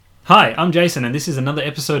Hi, I'm Jason, and this is another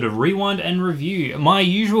episode of Rewind and Review. My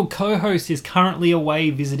usual co-host is currently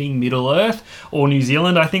away visiting Middle-earth, or New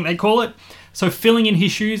Zealand, I think they call it. So filling in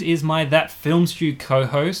his shoes is my That Film Stew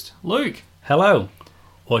co-host, Luke. Hello.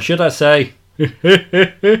 Or should I say...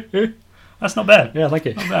 That's not bad. Yeah, thank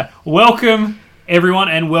you. Not bad. Welcome, everyone,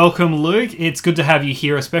 and welcome, Luke. It's good to have you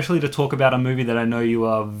here, especially to talk about a movie that I know you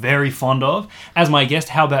are very fond of. As my guest,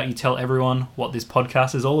 how about you tell everyone what this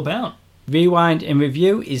podcast is all about? Rewind and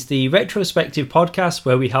Review is the retrospective podcast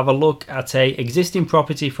where we have a look at a existing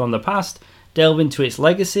property from the past, delve into its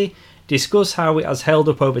legacy, discuss how it has held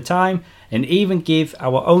up over time, and even give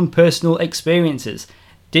our own personal experiences.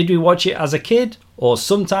 Did we watch it as a kid or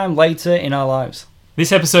sometime later in our lives?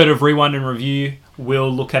 This episode of Rewind and Review will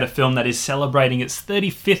look at a film that is celebrating its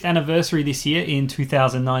 35th anniversary this year in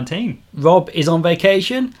 2019. Rob is on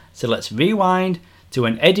vacation, so let's rewind to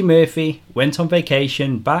when Eddie Murphy went on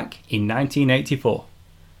vacation back in 1984.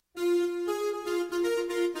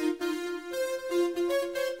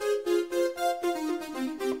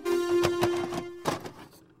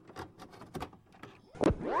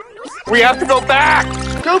 We have to go back!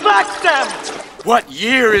 Go back, Sam! What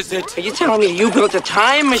year is it? Are you telling me you built a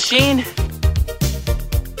time machine?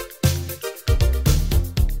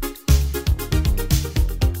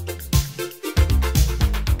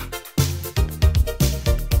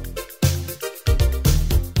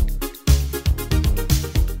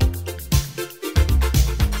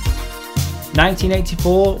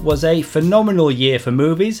 ...1984 was a phenomenal year for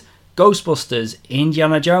movies. Ghostbusters,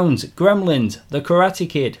 Indiana Jones, Gremlins, The Karate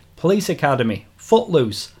Kid, Police Academy,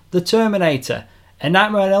 Footloose, The Terminator, A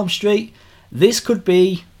Nightmare on Elm Street. This could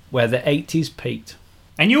be where the 80s peaked.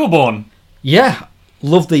 And you were born. Yeah,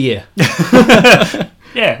 loved the year.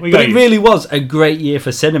 Yeah, we But got it you. really was a great year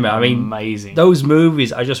for cinema. I mean, Amazing. those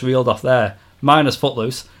movies I just reeled off there, minus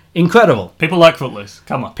Footloose, incredible. People like Footloose.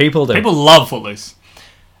 Come on. People do. People love Footloose.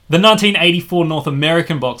 The 1984 North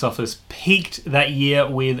American box office peaked that year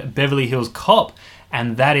with Beverly Hills Cop,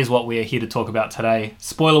 and that is what we are here to talk about today.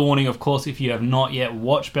 Spoiler warning, of course, if you have not yet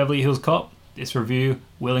watched Beverly Hills Cop, this review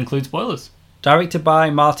will include spoilers. Directed by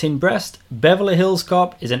Martin Brest, Beverly Hills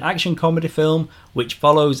Cop is an action comedy film which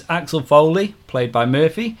follows Axel Foley, played by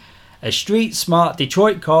Murphy, a street-smart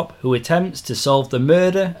Detroit cop who attempts to solve the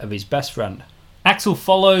murder of his best friend. Axel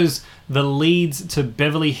follows the leads to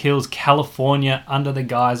Beverly Hills, California under the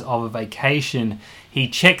guise of a vacation. He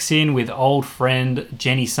checks in with old friend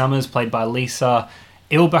Jenny Summers, played by Lisa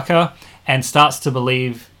Ilbacher, and starts to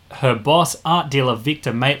believe her boss, art dealer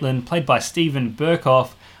Victor Maitland, played by Steven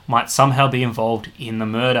Berkoff, might somehow be involved in the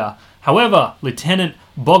murder. However, Lieutenant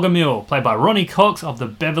Bogomil, played by Ronnie Cox of the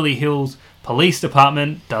Beverly Hills Police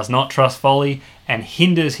Department, does not trust Foley and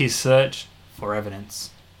hinders his search for evidence.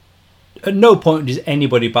 At no point does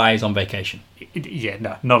anybody buy he's on vacation. Yeah,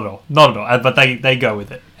 no, not at all. Not at all. But they go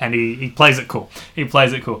with it. And he plays it cool. He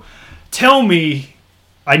plays it cool. Tell me,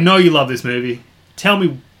 I know you love this movie. Tell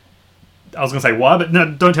me, I was going to say why, but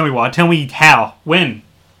no, don't tell me why. Tell me how, when.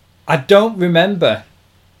 I don't remember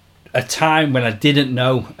a time when I didn't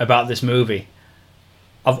know about this movie.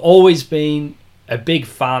 I've always been a big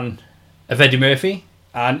fan of Eddie Murphy,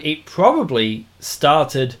 and it probably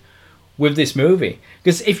started with this movie.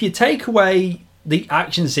 Because if you take away the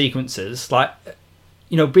action sequences, like,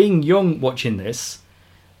 you know, being young watching this,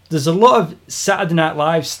 there's a lot of Saturday Night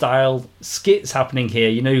Live style skits happening here.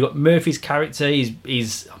 You know, you've got Murphy's character,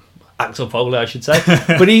 he's Axel Foley, I should say,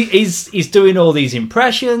 but he's doing all these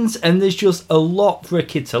impressions, and there's just a lot for a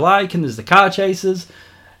kid to like, and there's the car chases.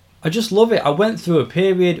 I just love it. I went through a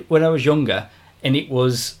period when I was younger, and it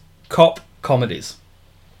was cop comedies.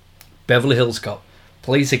 Beverly Hills Cop,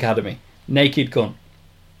 Police Academy, Naked Gun.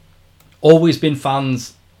 Always been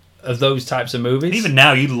fans of those types of movies. Even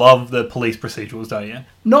now, you love the police procedurals, don't you?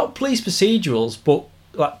 Not police procedurals, but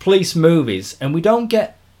like police movies. And we don't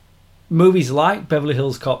get movies like Beverly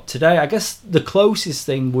Hills Cop today. I guess the closest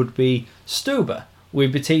thing would be Stuber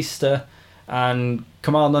with Batista and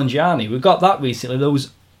Kamal Nanjiani. We got that recently.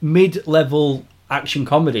 Those mid-level action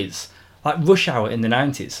comedies like Rush Hour in the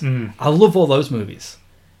 90s. I love all those movies.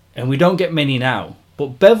 And we don't get many now.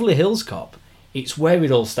 But Beverly Hills Cop, it's where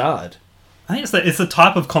it all started. I think it's the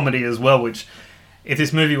type of comedy as well, which if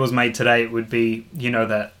this movie was made today, it would be, you know,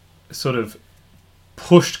 that sort of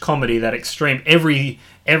pushed comedy, that extreme. Every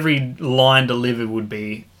line delivered would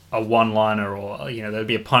be a one-liner, or, you know, there'd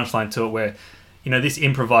be a punchline to it, where, you know, this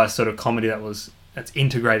improvised sort of comedy that's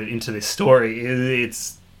integrated into this story,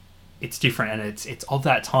 it's different, and it's of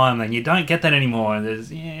that time, and you don't get that anymore, and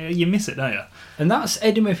you miss it, don't you? And that's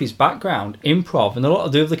Eddie Murphy's background, improv, and a lot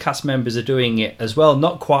of the other cast members are doing it as well,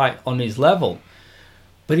 not quite on his level.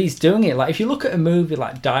 But he's doing it. Like, if you look at a movie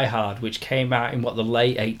like Die Hard, which came out in, the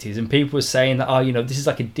late 80s, and people were saying that, this is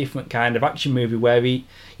like a different kind of action movie where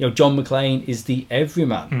John McClane is the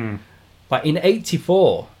everyman. Like, in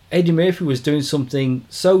 84, Eddie Murphy was doing something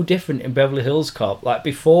so different in Beverly Hills Cop. Like,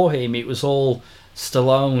 before him, it was all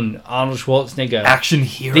Stallone, Arnold Schwarzenegger. Action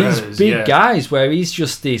heroes. These big guys where he's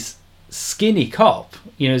just this skinny cop.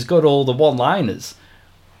 He's got all the one-liners.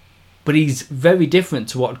 But he's very different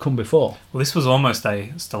to what had come before. Well, this was almost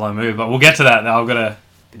a Stallone movie, but we'll get to that. I've got a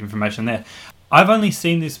bit of information there. I've only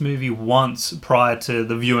seen this movie once prior to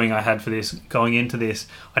the viewing I had for this, going into this.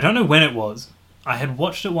 I don't know when it was. I had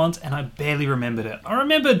watched it once and I barely remembered it. I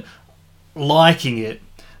remembered liking it,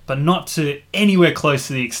 but not to anywhere close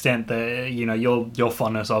to the extent that, your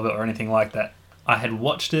fondness of it or anything like that. I had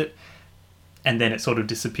watched it and then it sort of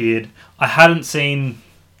disappeared. I hadn't seen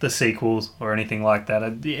the sequels or anything like that.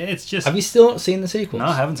 It's just... Have you still not seen the sequels? No,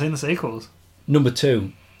 I haven't seen the sequels. Number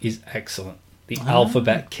 2 is excellent. The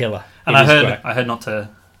Alphabet Killer. And I heard don't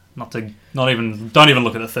even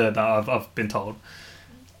look at the third. I've been told.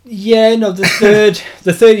 Yeah, no, the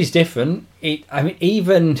third is different.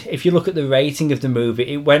 Even if you look at the rating of the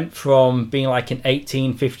movie, it went from being like an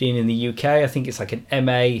 18, 15 in the UK. I think it's like an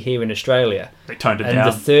MA here in Australia. They toned it down. And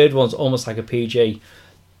the third one's almost like a PG.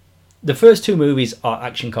 The first 2 movies are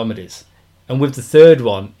action comedies. And with the third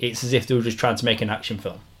one, it's as if they were just trying to make an action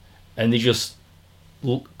film. And they just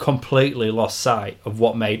completely lost sight of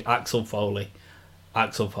what made Axel Foley.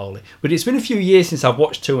 But it's been a few years since I've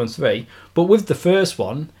watched 2 and 3. But with the first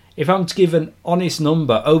one, if I'm to give an honest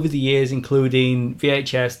number over the years, including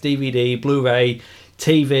VHS, DVD, Blu-ray,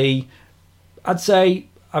 TV, I'd say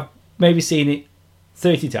I've maybe seen it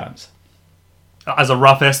 30 times. As a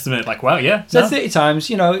rough estimate, So 30 times,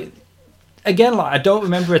 again, I don't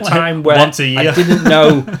remember a time where once a year. I didn't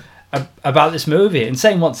know about this movie. And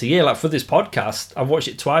saying once a year, for this podcast, I've watched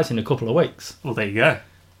it twice in a couple of weeks. Well, there you go.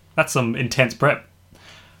 That's some intense prep.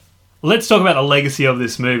 Let's talk about the legacy of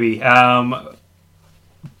this movie.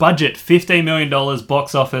 Budget, $15 million.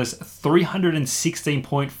 Box office,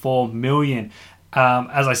 $316.4 million.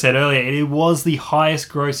 As I said earlier, it was the highest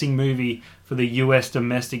grossing movie for the US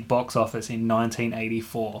domestic box office in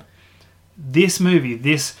 1984. This movie,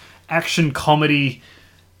 this action comedy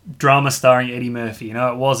drama starring Eddie Murphy,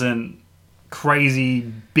 it wasn't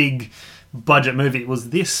crazy big budget movie. It was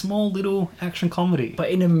this small little action comedy. But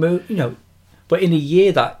in a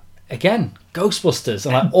year that, again, Ghostbusters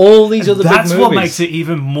and all these other big movies. That's what makes it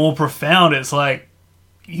even more profound. It's like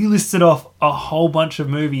you listed off a whole bunch of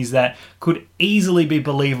movies that could easily be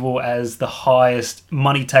believable as the highest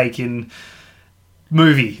money-taking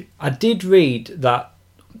movie. I did read that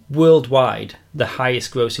worldwide, the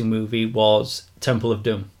highest grossing movie was Temple of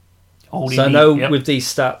Doom. So I know with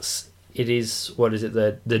these stats, it is,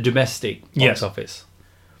 the domestic box office.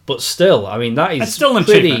 But still, that is still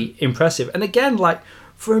pretty impressive. And again,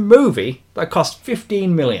 for a movie that cost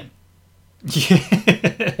 $15 million. Yeah.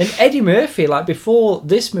 And Eddie Murphy, before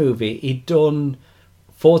this movie, he'd done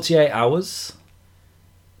 48 Hours.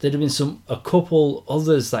 There'd have been a couple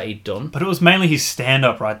others that he'd done. But it was mainly his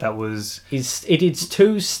stand-up, right? That was... He did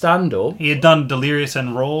 2 stand-up. He had done Delirious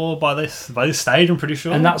and Raw by this stage, I'm pretty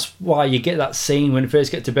sure. And that's why you get that scene when you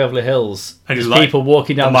first get to Beverly Hills. And there's people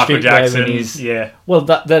walking down the street Jackson, wearing his... Yeah. Well,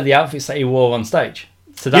 they're the outfits that he wore on stage.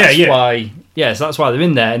 So that's why... Yeah, so that's why they're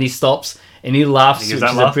in there. And he stops and he laughs,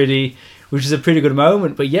 which is a pretty good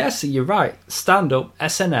moment. But yes, you're right. Stand-up,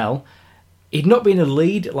 SNL. He'd not been a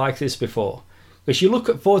lead like this before. Because you look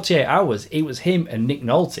at 48 Hours, it was him and Nick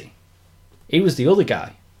Nolte. He was the other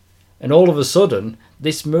guy. And all of a sudden,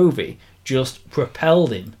 this movie just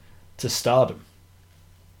propelled him to stardom.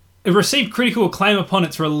 It received critical acclaim upon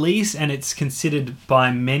its release, and it's considered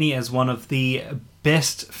by many as one of the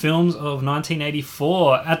best films of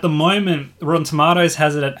 1984. At the moment, Rotten Tomatoes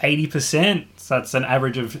has it at 80%. So that's an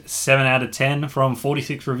average of 7 out of 10 from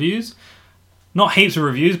 46 reviews. Not heaps of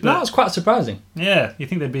reviews, but... That's quite surprising. Yeah, you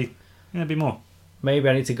think there'd be more. Maybe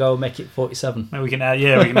I need to go make it 47. Maybe we can add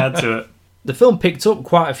to it. The film picked up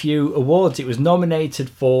quite a few awards. It was nominated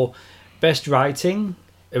for Best Writing,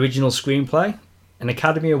 Original Screenplay, an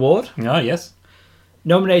Academy Award. Oh, yes.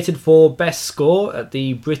 Nominated for Best Score at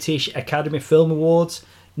the British Academy Film Awards.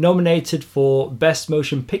 Nominated for Best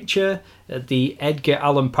Motion Picture at the Edgar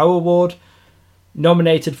Allan Poe Award.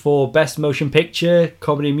 Nominated for Best Motion Picture,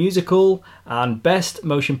 Comedy Musical, and Best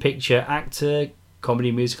Motion Picture Actor,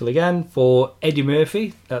 Comedy Musical again, for Eddie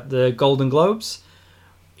Murphy at the Golden Globes.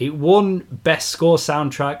 It won Best Score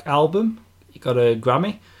Soundtrack Album. It got a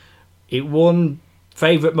Grammy. It won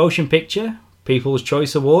Favourite Motion Picture, People's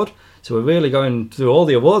Choice Award. So we're really going through all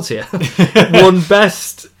the awards here. Won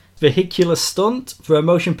Best vehicular stunt for a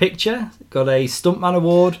motion picture. Got a Stuntman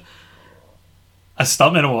Award. A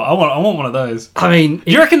stuntman award. I want one of those. I mean,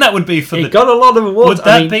 Do you reckon that would be for it the? got a lot of awards. Would that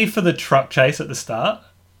I mean, be for the truck chase at the start?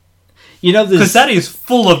 you know, Because that is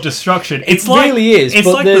full of destruction. It's really is, It's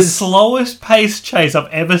but like the there's- slowest paced chase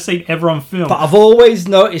I've ever seen ever on film. But I've always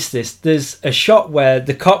noticed this. There's a shot where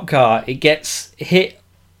the cop car, it gets hit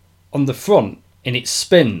on the front and it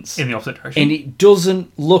spins. in the opposite direction. And it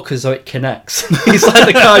doesn't look as though it connects. It's like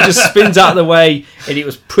the car just spins out of the way and it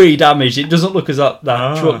was pre-damaged. It doesn't look as though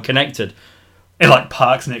that truck connected. It like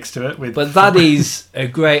parks next to it with. But that is a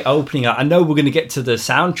great opening. I know we're going to get to the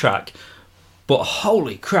soundtrack, but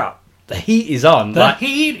holy crap, the heat is on. the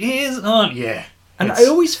heat is on. Yeah. And It's- I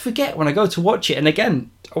always forget when I go to watch it. And again,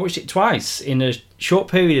 I watched it twice in a short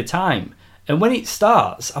period of time. And when it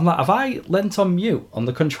starts, I'm like, have I lent on mute on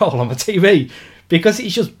the control on my TV? Because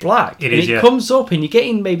it's just black. It and is, it yeah. comes up and you're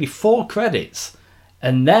getting maybe 4 credits.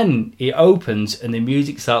 And then it opens and the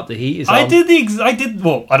music's out, the heat is on. I did.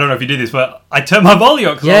 Well, I don't know if you did this, but I turned my volume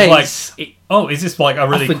up because Yeah, I it's- was like, "Oh, is this like a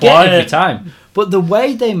really I forget quiet?" every time. But the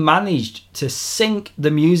way they managed to sync the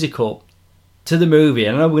musical to the movie,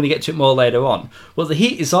 and I know we're going to get to it more later on, but the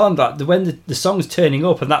heat is on, that when the song's turning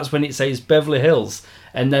up, and that's when it says Beverly Hills,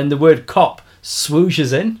 and then the word cop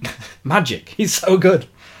swooshes in. Magic. It's so good.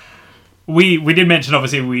 We did mention,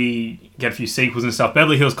 obviously, we get a few sequels and stuff.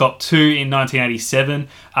 Beverly Hills Cop 2 in 1987.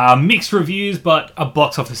 Mixed reviews, but a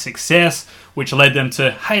box office success, which led them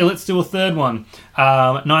to, hey, let's do a third one.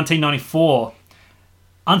 1994.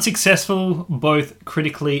 Unsuccessful both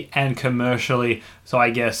critically and commercially. So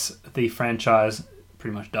I guess the franchise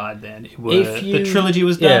pretty much died then. The trilogy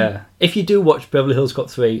was done. Yeah. If you do watch Beverly Hills Cop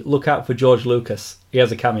 3, look out for George Lucas. He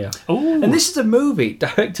has a cameo. Ooh. And this is a movie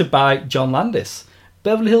directed by John Landis.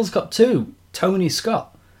 Beverly Hills Cop 2, Tony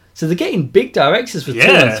Scott. So they're getting big directors for 2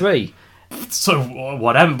 Yeah. and 3. So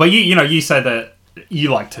what happened? But you say that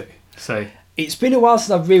you like to. So It's been a while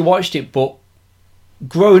since I've rewatched it, but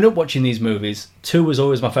growing up watching these movies, 2 was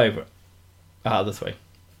always my fafavourite out of the 3.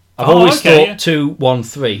 I've always thought yeah. 2, 1,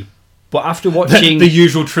 3. But after watching the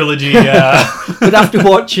usual trilogy. but after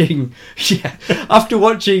watching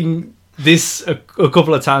this a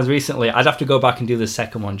couple of times recently, I'd have to go back and do the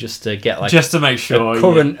second one just to get like just to make sure. a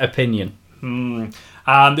current opinion.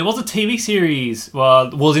 There was a TV series, well,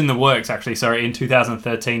 it was in the works actually, sorry, in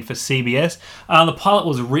 2013 for CBS. The pilot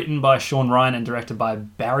was written by Sean Ryan and directed by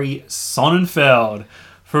Barry Sonnenfeld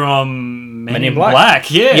from Men in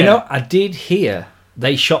Black. Yeah. You know, I did hear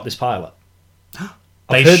they shot this pilot.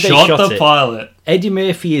 they I've heard shot the it. pilot. Eddie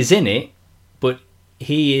Murphy is in it, but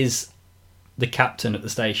he is the captain at the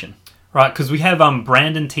station. Right, because we have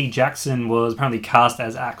Brandon T. Jackson was apparently cast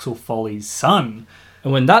as Axel Foley's son.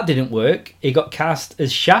 And when that didn't work, he got cast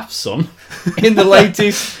as Shaft's son in the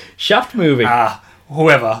latest Shaft movie.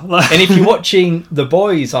 Whoever. And if you're watching The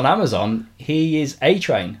Boys on Amazon, he is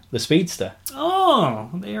A-Train, the speedster. Oh,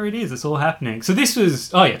 there it is. It's all happening. So this was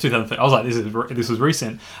 2013. I was like, this was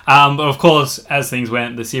recent. But of course, as things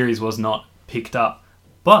went, the series was not picked up.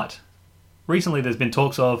 But recently, there's been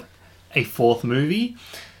talks of a 4th movie.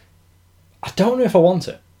 I don't know if I want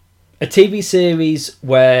it. A TV series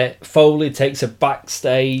where Foley takes a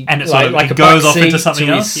backstage And it like, sort of- like it a goes off backseat into something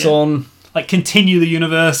to else, his yeah. son. Like, continue the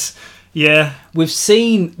universe. Yeah. We've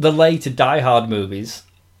seen the later Die Hard movies.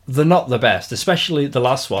 They're not the best, especially the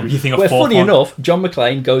last one. You think a where, 4th funny one? enough, John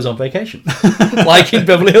McClane goes on vacation. Like in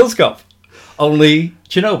Beverly Hills Cop. Only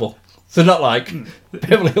Chernobyl. So not like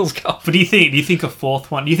Beverly Hills Cop. But do you think a 4th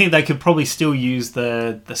one? Do you think they could probably still use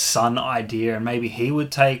the son idea and maybe he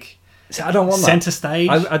would take See, I don't want center that. stage?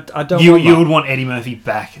 I don't You want that. would want Eddie Murphy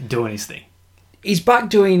back doing his thing. He's back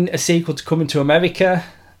doing a sequel to Coming to America,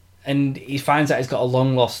 and he finds out he's got a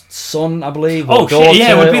long lost son, I believe, or Oh, shit, daughter,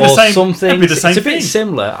 yeah, it would be the or same- something. it'd be the same it's a thing. bit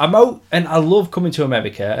similar. And I love Coming to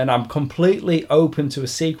America, and I'm completely open to a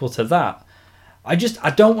sequel to that. I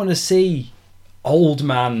don't want to see old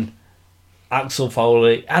man Axel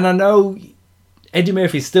Foley, and I know Eddie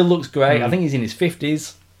Murphy still looks great. I think he's in his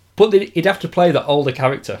 50s, but he'd have to play the older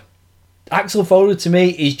character. Axel Foley to me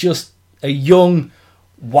is just a young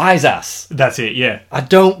wise ass. That's it, yeah. I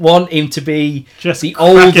don't want him to be Just the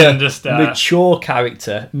cracking, older, just, mature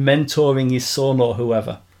character mentoring his son or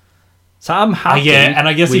whoever. So I'm happy. Yeah, and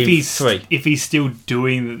I guess with if he's still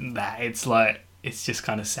doing that, it's like it's just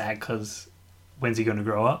kind of sad because when's he going to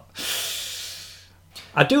grow up?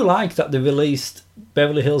 I do like that they released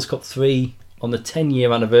Beverly Hills Cop 3 on the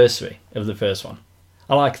 10-year anniversary of the first one.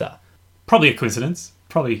 I like that. Probably a coincidence.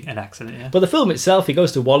 Probably an accident, yeah. But the film itself, he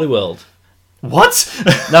goes to Wally World. What?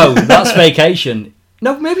 No, that's Vacation.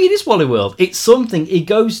 No, maybe it is Wally World. It's something. He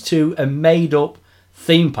goes to a made-up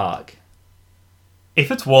theme park. If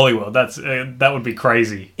it's Wally World, that would be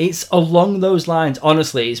crazy. It's along those lines.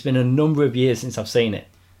 Honestly, it's been a number of years since I've seen it.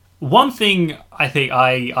 One thing I think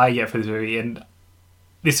I get for this movie, and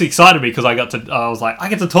this excited me because I was like, I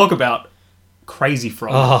get to talk about Crazy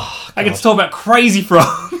Frog. Oh, I get to talk about Crazy Frog.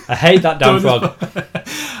 I hate that damn frog.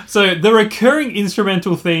 So the recurring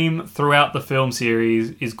instrumental theme throughout the film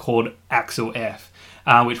series is called Axel F,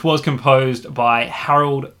 which was composed by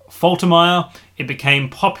Harold Faltermeyer. It became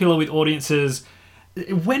popular with audiences.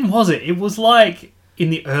 When was it? It was like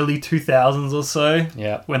in the early 2000s or so.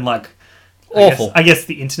 Yeah. When like... Awful. I guess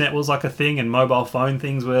the internet was like a thing and mobile phone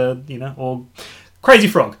things were, all... Crazy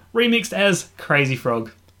Frog. Remixed as Crazy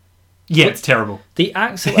Frog. Yeah, it's terrible. The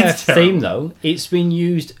Axel F theme, though, it's been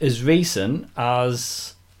used as recent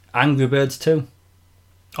as Angry Birds 2.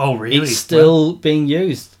 Oh, really? It's still being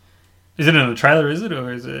used. Is it in the trailer, is it?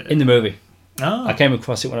 Or is it... In the movie. Oh. I came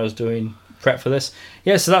across it when I was doing prep for this.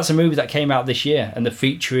 Yeah, so that's a movie that came out this year, and they're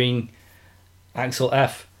featuring Axel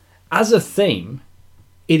F. As a theme,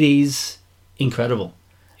 it is incredible.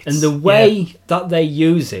 And the way that they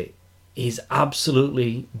use it is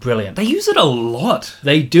absolutely brilliant. They use it a lot.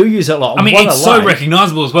 They do use it a lot. I mean, it's so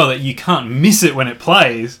recognisable as well that you can't miss it when it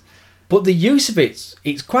plays. But the use of it's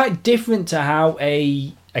quite different to how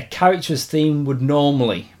a character's theme would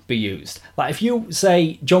normally be used. Like if you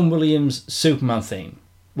say John Williams' Superman theme,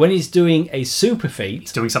 when he's doing a super feat,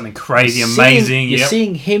 he's doing something crazy, amazing. You're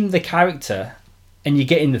seeing him, the character, and you're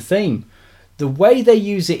getting the theme. The way they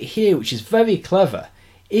use it here, which is very clever,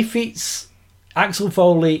 if it's Axel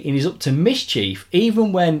Foley and he's up to mischief,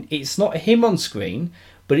 even when it's not him on screen,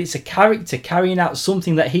 but it's a character carrying out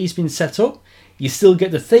something that he's been set up, you still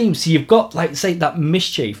get the theme. So you've got, like, say, that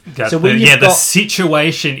mischief. The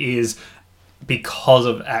situation is because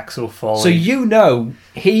of Axel Foley. So you know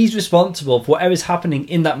he's responsible for whatever's happening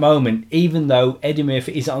in that moment, even though Eddie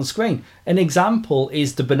Murphy isn't on screen. An example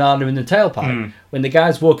is the banana in the tailpipe. When the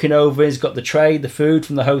guy's walking over, he's got the tray, the food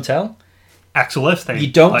from the hotel. Axel F thing.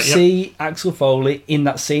 You don't see Axel Foley in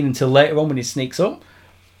that scene until later on when he sneaks up.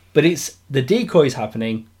 But it's the decoy's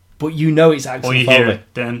happening, but you know it's Axel Foley. Hear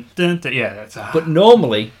it. Dun, dun, dun. Yeah, that's... But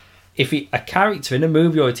normally, if a character in a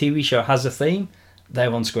movie or a TV show has a theme,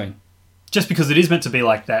 they're on screen. Just because it is meant to be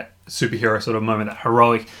like that superhero sort of moment, that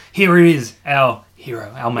heroic, here it is, our hero,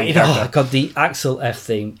 our main character. Oh, God, the Axel F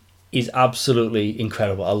theme is absolutely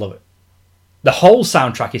incredible. I love it. The whole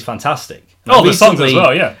soundtrack is fantastic. And the songs as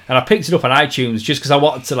well, yeah. And I picked it up on iTunes just because I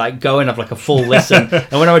wanted to go and have a full listen.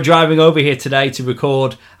 And when I was driving over here today to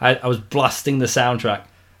record, I was blasting the soundtrack.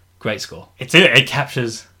 Great score. It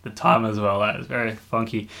captures the time as well. That is very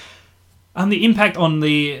funky. And the impact on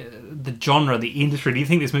the genre, the industry, do you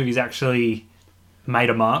think this movie's actually made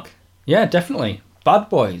a mark? Yeah, definitely. Bad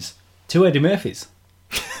Boys. 2 Eddie Murphys.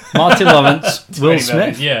 Martin Lawrence, Will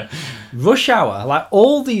Smith. Yeah. Rush Hour.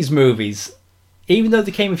 All these movies, even though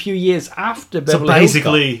they came a few years after Beverly Hills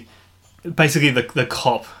Cop. Basically the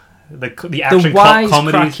cop. The action cop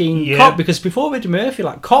comedy. Cop, because before Eddie Murphy,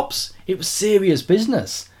 Cops, it was serious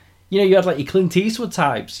business. You had your Clint Eastwood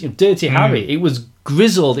types, Dirty Harry. It was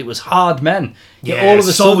grizzled, it was hard men. All of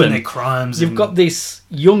a sudden, their crimes. You've got this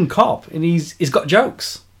young cop, and he's got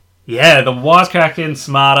jokes. Yeah, the wisecracking,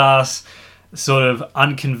 smart-ass, sort of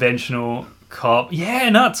unconventional cop. Yeah,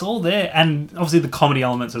 no, it's all there. And obviously the comedy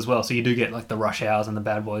elements as well. So you do get the Rush Hours and the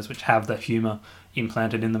Bad Boys, which have the humour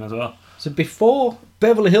implanted in them as well. So before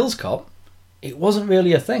Beverly Hills Cop, it wasn't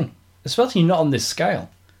really a thing, especially not on this scale.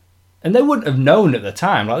 And they wouldn't have known at the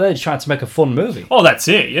time. They were trying to make a fun movie. Oh, that's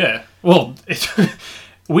it, yeah. Well,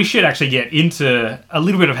 we should actually get into a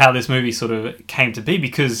little bit of how this movie sort of came to be,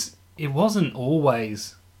 because it wasn't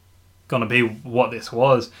always going to be what this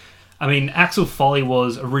was. I mean, Axel Foley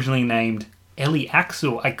was originally named Ellie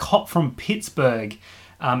Axel, a cop from Pittsburgh,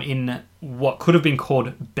 in what could have been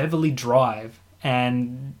called Beverly Drive.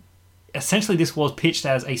 And essentially this was pitched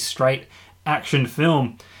as a straight action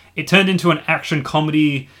film. It turned into an action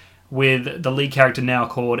comedy with the lead character now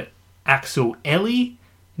called Axel Ellie,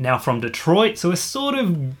 now from Detroit. So we're sort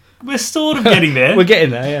of getting there. We're getting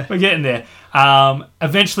there, yeah. We're getting there.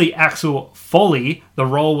 Eventually, Axel Foley, the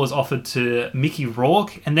role was offered to Mickey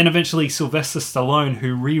Rourke, and then eventually Sylvester Stallone,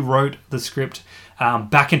 who rewrote the script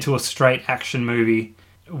back into a straight action movie.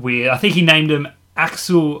 I think he named him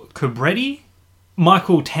Axel Cobretti.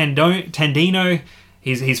 Michael Tandino,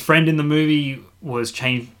 his friend in the movie, was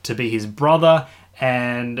changed to be his brother,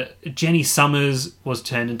 and Jenny Summers was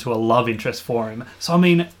turned into a love interest for him. So, I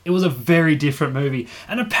mean, it was a very different movie.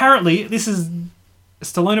 And apparently,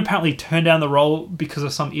 Stallone apparently turned down the role because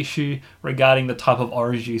of some issue regarding the type of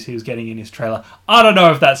orange juice he was getting in his trailer. I don't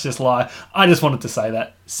know if that's just lie. I just wanted to say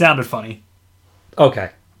that. Sounded funny.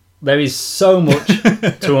 Okay. There is so much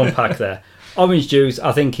to unpack there. Orange Juice,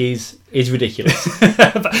 I think, is ridiculous.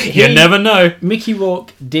 You never know. Mickey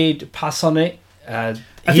Rourke did pass on it. I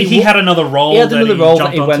think he had another role. He had another role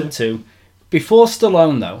that he jumped went onto. to. Before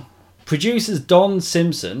Stallone, though, producers Don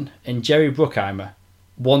Simpson and Jerry Bruckheimer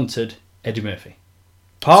wanted Eddie Murphy.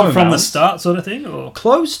 So from the Paramount, start, sort of thing, or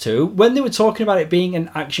close to, when they were talking about it being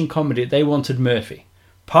an action comedy, they wanted Murphy.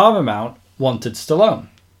 Paramount wanted Stallone.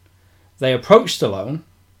 They approached Stallone,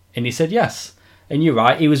 and he said yes. And you're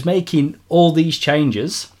right, he was making all these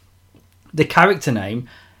changes. The character name,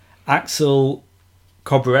 Axel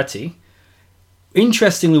Cobretti,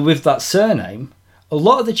 interestingly, with that surname, a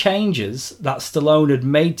lot of the changes that Stallone had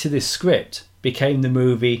made to this script became the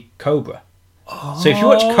movie Cobra. So if you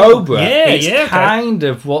watch Cobra, it's kind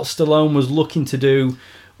of what Stallone was looking to do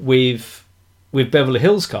with Beverly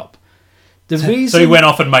Hills Cop. So he went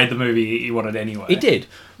off and made the movie he wanted anyway. He did.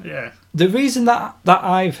 Yeah. The reason that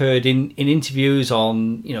I've heard in interviews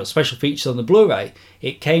on, special features on the Blu-ray,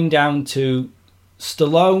 it came down to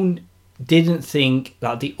Stallone didn't think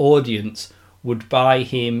that the audience would buy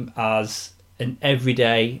him as an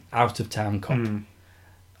everyday out-of-town cop.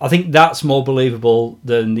 I think that's more believable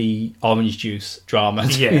than the Orange Juice drama.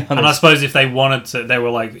 Yeah, and I suppose if they wanted to, they were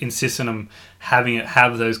like insisting on having it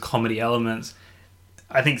have those comedy elements.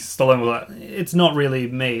 I think Stallone was like, it's not really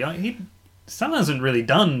me. He still hasn't really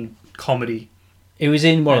done comedy. He was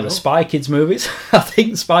in one of the Spy Kids movies. I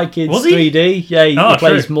think Spy Kids Was he? 3D. Yeah, he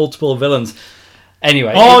plays true. multiple villains.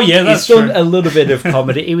 Anyway, that's he's done true. a little bit of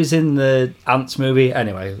comedy. He was in the Ants movie.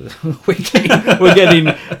 Anyway, we're getting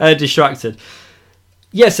distracted.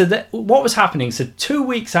 Yeah, so what was happening? So 2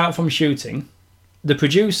 weeks out from shooting, the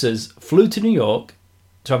producers flew to New York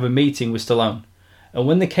to have a meeting with Stallone. And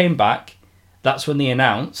when they came back, that's when they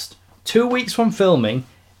announced, 2 weeks from filming,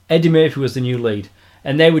 Eddie Murphy was the new lead.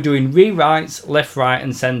 And they were doing rewrites left, right,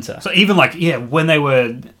 and centre. So even when they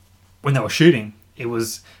were shooting, they were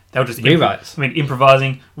just rewrites.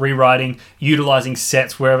 Improvising, rewriting, utilizing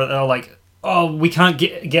sets wherever they're like, oh, we can't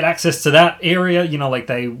get access to that area.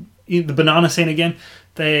 The banana scene again.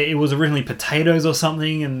 It was originally potatoes or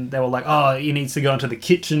something, and they were like, oh, he needs to go into the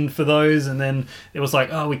kitchen for those, and then it was like,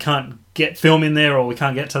 oh, we can't get film in there, or we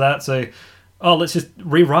can't get to that, so let's just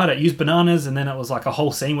rewrite it, use bananas, and then it was like a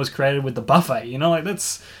whole scene was created with the buffet,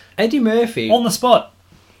 that's Eddie Murphy, on the spot.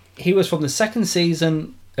 He was from the second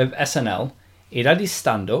season of SNL. He'd had his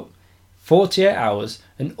stand-up, 48 hours,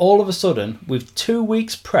 and all of a sudden, with 2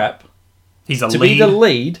 weeks prep, be the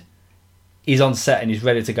lead, he's on set and he's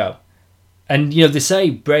ready to go. And, they say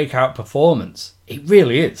breakout performance. It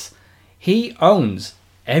really is. He owns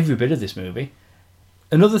every bit of this movie.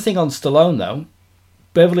 Another thing on Stallone, though,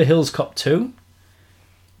 Beverly Hills Cop 2,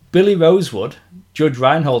 Billy Rosewood, Judge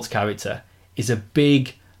Reinhold's character, is a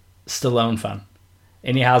big Stallone fan.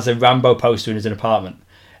 And he has a Rambo poster in his apartment.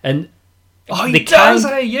 And he does,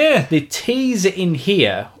 yeah. They tease it in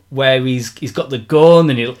here where he's got the gun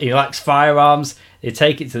and he likes firearms. They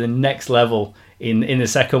take it to the next level in the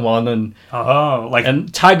second one, and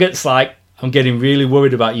Taggart's like, I'm getting really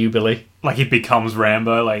worried about you, Billy. Like he becomes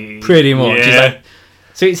Rambo, pretty much. Yeah.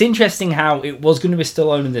 So it's interesting how it was going to be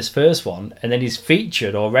Stallone in this first one, and then he's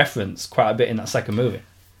featured or referenced quite a bit in that second movie.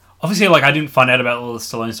 Obviously, I didn't find out about all the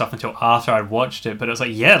Stallone stuff until after I'd watched it, but it was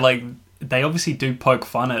they obviously do poke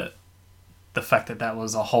fun at the fact that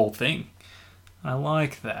was a whole thing. I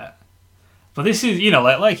like that. But this is,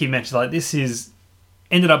 like you mentioned, this is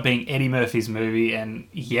ended up being Eddie Murphy's movie, and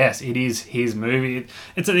yes, it is his movie.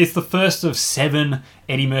 It's the first of 7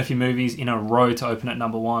 Eddie Murphy movies in a row to open at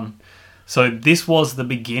number 1. So this was the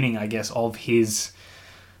beginning, I guess, of his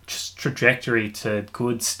just trajectory to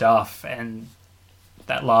good stuff, and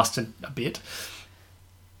that lasted a bit.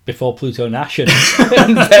 Before Pluto Nash and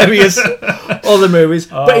various other movies.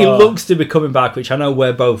 But he looks to be coming back, which I know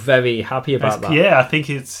we're both very happy about that. Yeah, I think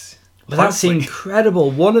it's... But that's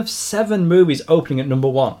incredible. 1 of 7 movies opening at number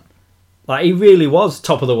 1. He really was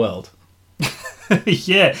top of the world.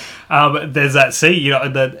 Yeah. There's that scene,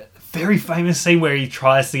 the very famous scene where he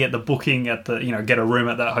tries to get the booking at the, get a room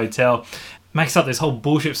at that hotel. Makes up this whole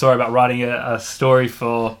bullshit story about writing a story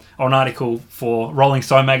or an article for Rolling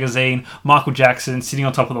Stone magazine, Michael Jackson sitting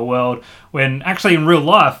on top of the world, when actually in real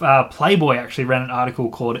life, Playboy actually ran an article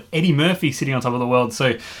called Eddie Murphy sitting on top of the world.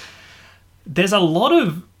 So there's a lot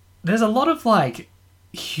of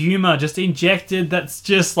humor just injected that's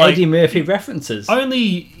just Eddie Murphy references.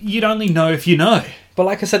 You'd only know if you know. But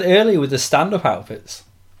like I said earlier with the stand-up outfits,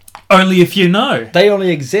 only if you know. They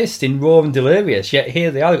only exist in Raw and Delirious, yet here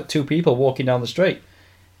they are, got 2 people walking down the street.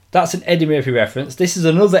 That's an Eddie Murphy reference. This is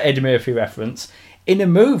another Eddie Murphy reference in a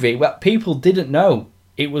movie where people didn't know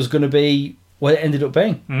it was going to be what it ended up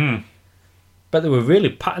being. Mm. But they were really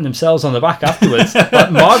patting themselves on the back afterwards,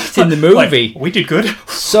 like marketing the movie. Like, we did good.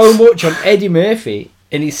 So much on Eddie Murphy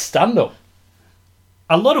and his stand-up.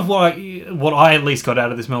 A lot of what I at least got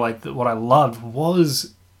out of this movie, like what I loved,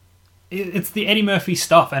 was it's the Eddie Murphy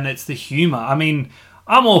stuff and it's the humor. I mean,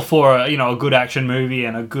 I'm all for a good action movie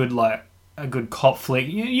and a good cop flick.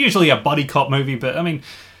 Usually a buddy cop movie, but I mean,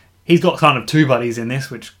 he's got kind of two buddies in this,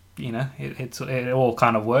 which it all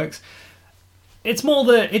kind of works. It's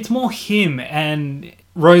more him and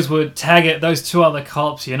Rosewood, Taggart, those two other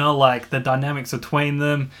cops. Like the dynamics between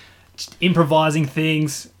them, just improvising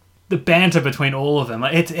things, the banter between all of them.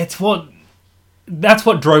 That's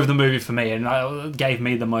what drove the movie for me, and gave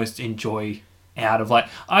me the most enjoy out of. Like,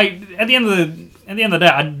 at the end of the day,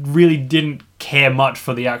 I really didn't care much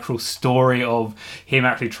for the actual story of him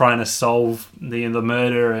actually trying to solve the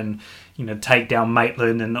murder and take down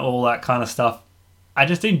Maitland and all that kind of stuff. I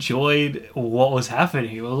just enjoyed what was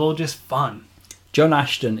happening. It was all just fun. John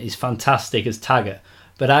Ashton is fantastic as Taggart,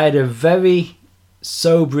 but I had a very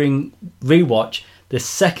sobering rewatch the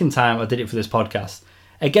second time I did it for this podcast.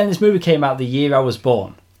 Again, this movie came out the year I was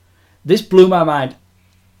born. This blew my mind.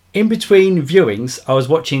 In between viewings, I was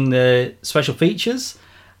watching the special features,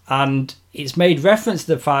 and it's made reference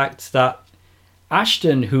to the fact that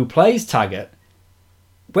Ashton, who plays Taggart,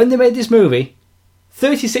 when they made this movie,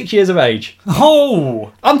 36 years of age.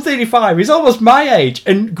 Oh! I'm 35. He's almost my age.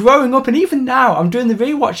 And growing up, and even now, I'm doing the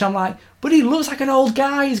rewatch, I'm like, but he looks like an old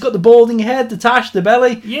guy. He's got the balding head, the tash, the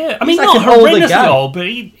belly. Yeah, I He's mean, like not an older horrendously guy. old, but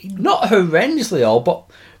he... Not horrendously old,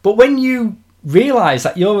 but when you realise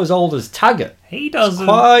that you're as old as Taggart, He doesn't...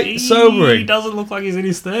 quite sobering. He doesn't look like he's in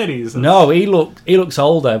his 30s. No, he looks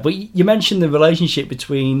older. But you mentioned the relationship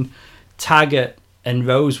between Taggart and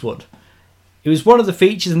Rosewood. It was one of the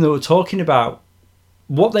features, and they were talking about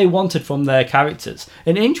what they wanted from their characters.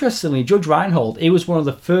 And interestingly, Judge Reinhold, he was one of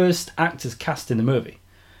the first actors cast in the movie.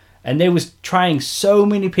 And they was trying so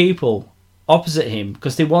many people opposite him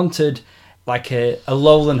because they wanted like a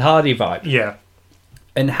Lowland Hardy vibe. Yeah.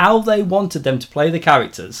 And how they wanted them to play the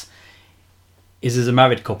characters is as a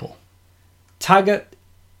married couple. Taggart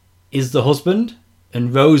is the husband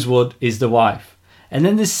and Rosewood is the wife. And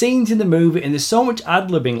then there's scenes in the movie and there's so much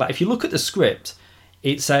ad-libbing. Like if you look at the script,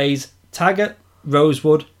 it says Taggart,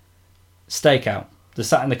 Rosewood, stakeout. They're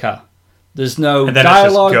sat in the car. There's no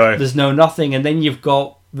dialogue, there's no nothing. And then you've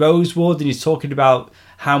got Rosewood and he's talking about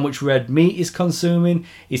how much red meat he's consuming.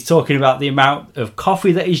 He's talking about the amount of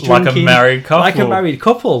coffee that he's drinking. Like a married couple. Like a married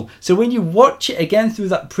couple. So when you watch it again through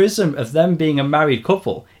that prism of them being a married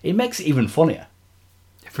couple, it makes it even funnier.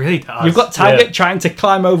 It really does. You've got Taggart trying to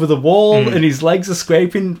climb over the wall and his legs are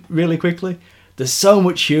scraping really quickly. There's so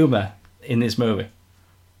much humour in this movie.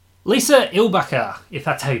 Lisa Ilbacher, if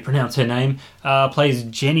that's how you pronounce her name, plays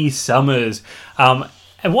Jenny Summers.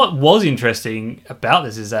 And what was interesting about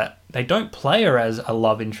this is that they don't play her as a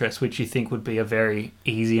love interest, which you think would be a very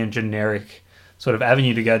easy and generic sort of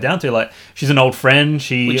avenue to go down to. Like, she's an old friend.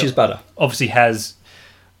 Which is better. Obviously has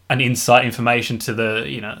an insight information to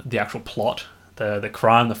the actual plot, the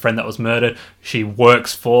crime, the friend that was murdered. She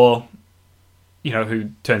works for, who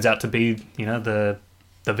turns out to be, the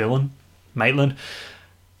villain, Maitland.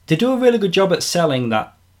 They do a really good job at selling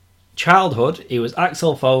that childhood. It was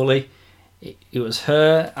Axel Foley, it was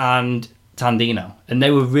her and Tandino, and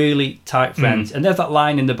they were really tight friends. And there's that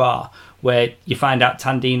line in the bar where you find out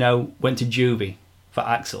Tandino went to juvie for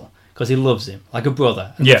Axel because he loves him like a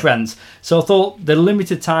brother and they're friends. So I thought the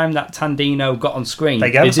limited time that Tandino got on screen,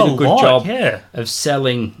 they did a good job of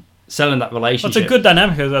selling that relationship. Well, it's a good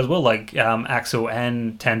dynamic as well, like Axel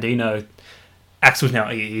and Tandino. Axel's now,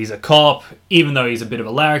 he's a cop, even though he's a bit of a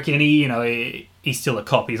larrikin, he's still a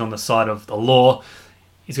cop. He's on the side of the law.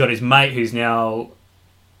 He's got his mate who's now,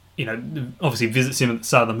 obviously visits him at the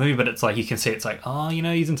start of the movie, but it's like, you can see it's like,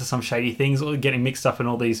 he's into some shady things, or getting mixed up in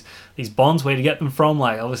all these bonds. Where to get them from?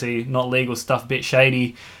 Like, obviously not legal stuff, a bit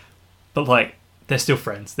shady, but like, they're still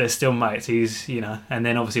friends. They're still mates. He's, and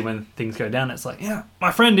then obviously when things go down, it's like, yeah,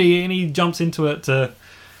 my friend, and he jumps into it to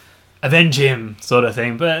avenge him, sort of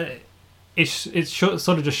thing. But it sort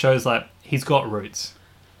of just shows like he's got roots,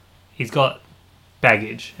 he's got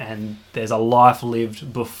baggage, and there's a life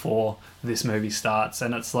lived before this movie starts,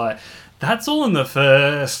 and it's like that's all in the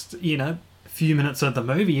first few minutes of the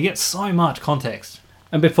movie. You get so much context.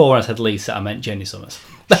 And before I said Lisa, I meant Jenny Summers.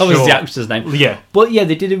 That was the actress name. Yeah. But yeah,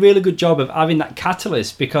 they did a really good job of having that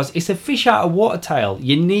catalyst because it's a fish out of water tale.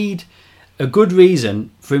 You need a good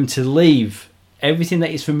reason for him to leave everything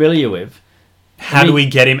that he's familiar with. How do we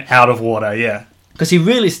get him out of water? Yeah. Because he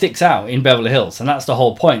really sticks out in Beverly Hills, and that's the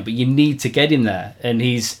whole point. But you need to get him there. And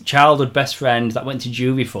his childhood best friend that went to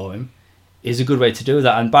juvie for him is a good way to do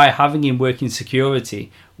that. And by having him work in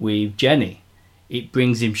security with Jenny, it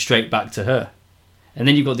brings him straight back to her. And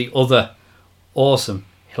then you've got the other awesome,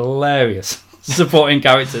 hilarious supporting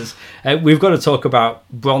characters. We've got to talk about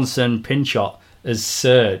Bronson Pinchot as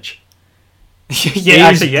Surge.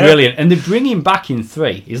 Yeah, He's brilliant. And they bring him back in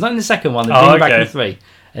 3. He's not in the second one. They bring him back in 3.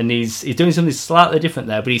 And he's doing something slightly different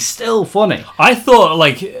there, but he's still funny. I thought,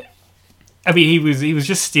 like, I mean, he was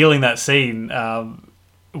just stealing that scene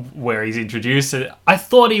where he's introduced. I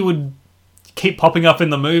thought he would keep popping up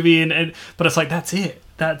in the movie, but it's like, that's it.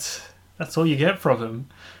 That's all you get from him.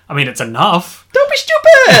 I mean, it's enough. Don't be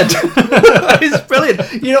stupid! It's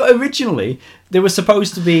brilliant. You know, originally, there were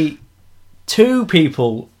supposed to be 2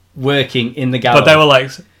 people working in the gallery. But they were like,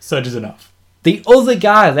 Surge is enough. The other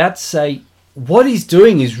guy, they had to say, what he's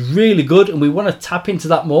doing is really good and we want to tap into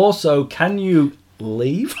that more, so can you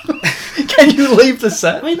leave? Can you leave the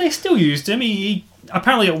set? I mean, they still used him. He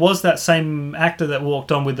apparently it was that same actor that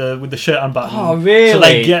walked on with the shirt unbuttoned. Oh, really?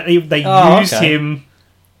 So they used him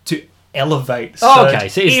to elevate Surge okay,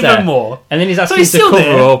 so it's even there. more. And then he's asking he's to still cover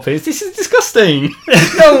there. up. This is disgusting.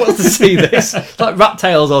 No one wants to see this. Like Rat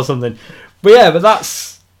Tails or something. But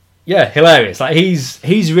that's hilarious. Like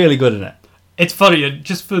he's really good in it. It's funny,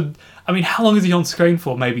 just for... I mean, how long is he on screen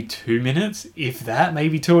for? Maybe 2 minutes? If that,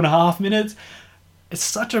 maybe 2.5 minutes? It's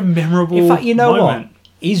such a memorable In fact, you know moment. what?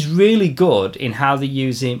 He's really good in how they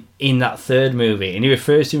use him in that third movie, and he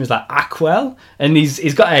refers to him as like Aquel, and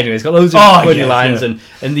he's got loads of funny lines, and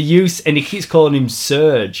the use, and he keeps calling him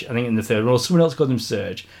Surge. I think in the third one, or someone else called him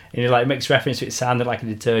Surge, and he like makes reference to it sounded like a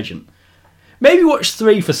detergent. Maybe watch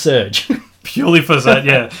 3 for Surge. Purely for that,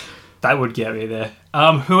 yeah. That would get me there.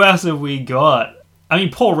 Who else have we got? I mean,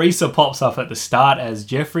 Paul Reiser pops up at the start as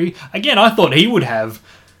Jeffrey. Again, I thought he would have,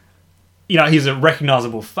 he's a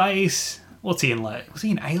recognisable face. What's he in, like? Was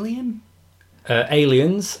he an Alien?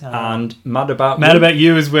 Aliens and Mad About Mad About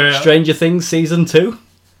You is where... Stranger Things Season 2.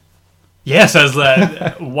 Yes, as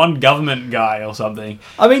that one government guy or something.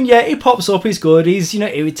 I mean, yeah, he pops up, he's good, he's,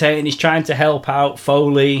 irritating, he's trying to help out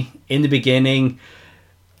Foley in the beginning.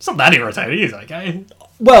 It's not that irritating, he's okay.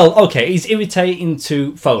 Well, okay, he's irritating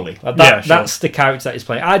to Foley. Like Yeah, sure. That's the character that he's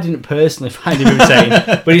playing. I didn't personally find him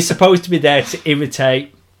irritating, but he's supposed to be there to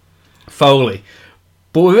irritate Foley.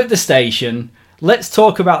 But we're at the station. Let's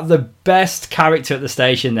talk about the best character at the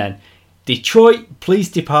station then. Detroit Police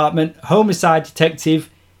Department Homicide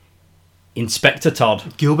Detective Inspector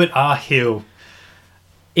Todd. Gilbert R. Hill.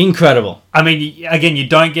 Incredible. I mean, again, you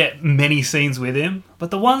don't get many scenes with him,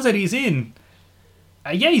 but the ones that he's in,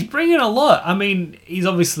 he's bringing a lot. I mean, he's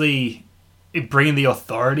obviously bringing the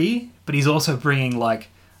authority, but he's also bringing, like,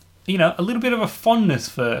 a little bit of a fondness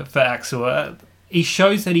for Axel. He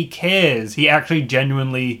shows that he cares. He actually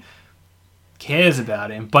genuinely cares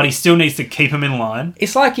about him, but he still needs to keep him in line.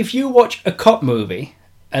 It's like if you watch a cop movie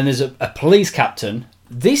and there's a police captain,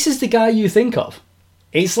 this is the guy you think of.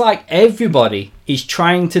 It's like everybody is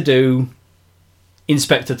trying to do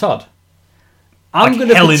Inspector Todd. I'm going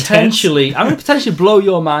to potentially blow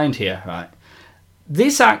your mind here, right?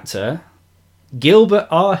 This actor, Gilbert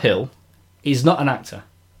R. Hill, is not an actor.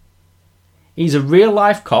 He's a real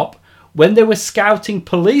life cop. When they were scouting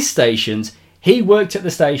police stations, he worked at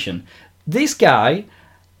the station. This guy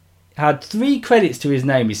had 3 credits to his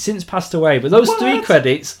name. He's since passed away, but those 3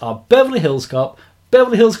 credits are Beverly Hills Cop,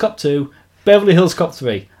 Beverly Hills Cop 2, Beverly Hills Cop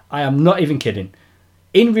 3. I am not even kidding.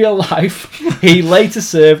 In real life, he later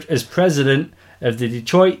served as president of the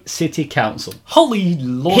Detroit City Council. Holy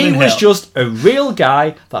Lord! He was just a real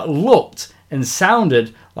guy that looked and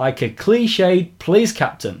sounded like a cliched police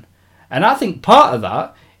captain. And I think part of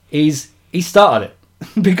that is he started it.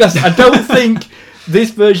 Because I don't think this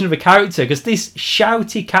version of a character, because this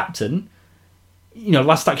shouty captain,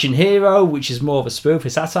 Last Action Hero, which is more of a spoof, a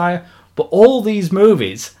satire, but all these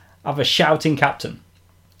movies have a shouting captain.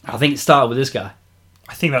 I think it started with this guy.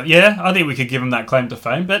 I think we could give him that claim to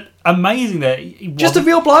fame, but amazing that he Just a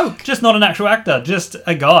real bloke. Just not an actual actor, just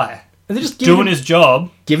a guy. And they're just doing his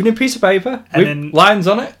job. Giving him a piece of paper and with then lines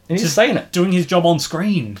on it, and he's saying it. Doing his job on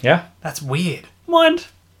screen. Yeah. That's weird. Mind,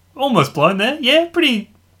 almost blown there. Yeah,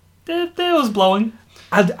 pretty. There was blowing.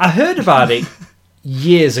 I heard about it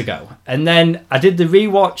years ago, and then I did the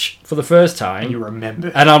rewatch for the first time. And you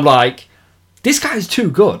remember. And I'm like, this guy's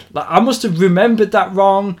too good. Like, I must have remembered that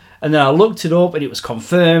wrong, and then I looked it up and it was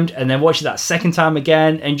confirmed, and then watched it that second time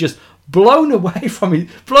again and just blown away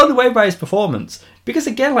by his performance. Because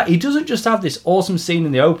again, like, he doesn't just have this awesome scene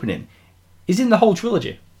in the opening. He's in the whole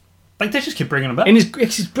trilogy. Like, they just keep bringing him back. And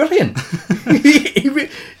he's brilliant.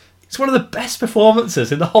 It's one of the best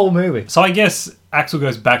performances in the whole movie. So I guess Axel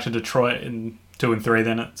goes back to Detroit in 2 and 3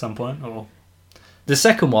 then at some point, or... The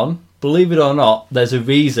second one, believe it or not, there's a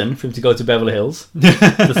reason for him to go to Beverly Hills.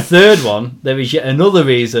 The third one, there is yet another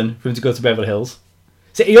reason for him to go to Beverly Hills.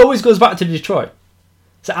 So he always goes back to Detroit.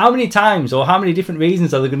 So how many times or how many different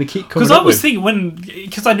reasons are they going to keep coming up with? Because I was thinking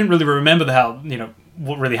because I didn't really remember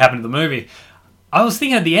what really happened in the movie. I was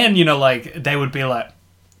thinking at the end, like they would be like,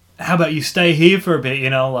 how about you stay here for a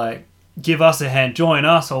bit, like give us a hand, join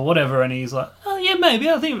us or whatever. And he's like, oh yeah, maybe,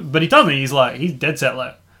 I think. But he doesn't. He's dead set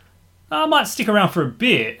like, I might stick around for a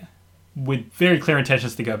bit with very clear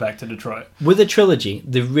intentions to go back to Detroit. With a trilogy,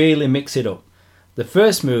 they really mix it up. The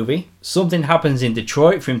first movie, something happens in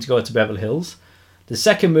Detroit for him to go to Beverly Hills. The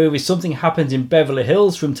second movie, something happens in Beverly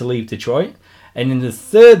Hills for him to leave Detroit. And in the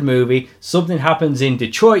third movie, something happens in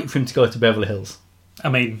Detroit for him to go to Beverly Hills. I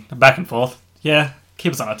mean, back and forth. Yeah,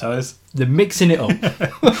 keep us on our toes. They're mixing it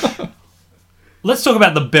up. Let's talk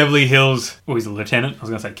about the Beverly Hills... Oh, he's a lieutenant. I was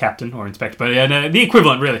going to say captain or inspector, but yeah, no, the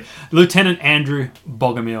equivalent, really. Lieutenant Andrew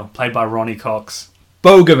Bogomil, played by Ronnie Cox.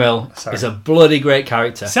 Bogomil is a bloody great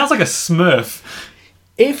character. Sounds like a Smurf.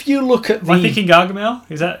 If you look at Am I thinking Gargamel?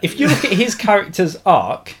 Is that... If you look at his character's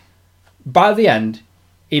arc, by the end,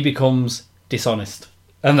 he becomes dishonest.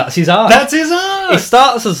 And that's his arc. That's his arc! He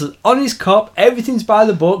starts as an honest cop, everything's by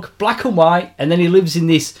the book, black and white, and then he lives in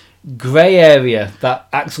this grey area that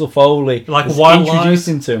Axel Foley is introduced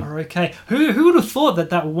into. Okay. Who would have thought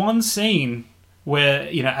that one scene where,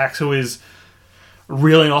 Axel is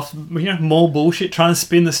reeling off, more bullshit, trying to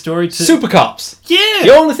spin the story to... Super cops! Yeah!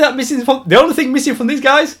 The only thing missing from these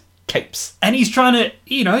guys? Capes. And he's trying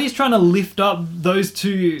to lift up those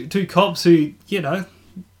two cops who,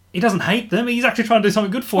 he doesn't hate them. He's actually trying to do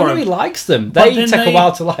something good for them. He likes them. They take a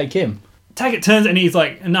while to like him. Taggart turns and he's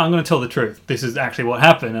like, no, I'm going to tell the truth. This is actually what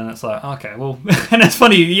happened. And it's like, okay, well... And it's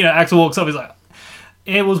funny, Axel walks up, he's like,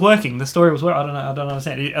 it was working. The story was working. I don't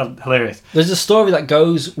understand. Hilarious. There's a story that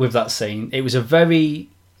goes with that scene. It was a very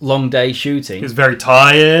long day shooting. He was very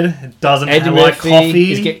tired. Doesn't like coffee.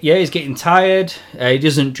 He's getting tired. He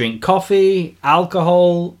doesn't drink coffee,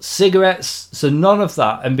 alcohol, cigarettes. So none of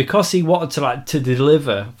that. And because he wanted to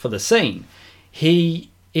deliver for the scene, he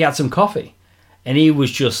had some coffee. And he was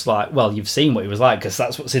just like, well, you've seen what he was like because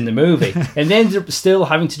that's what's in the movie. And they ended up still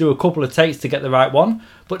having to do a couple of takes to get the right one.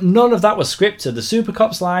 But none of that was scripted. The Super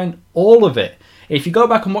Cops line, all of it. If you go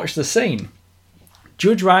back and watch the scene,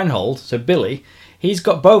 Judge Reinhold, so Billy, he's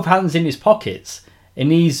got both hands in his pockets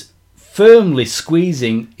and he's firmly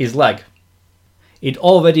squeezing his leg. He'd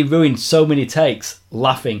already ruined so many takes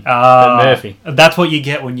laughing at Murphy. That's what you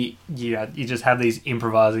get when you just have these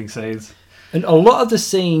improvising scenes. And a lot of the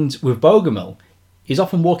scenes with Bogomil, he's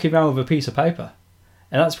often walking around with a piece of paper.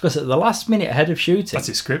 And that's because at the last minute ahead of shooting... That's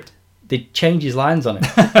his script? They change his lines on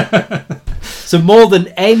it. So more than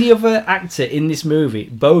any other actor in this movie,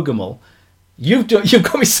 Bogomil... You've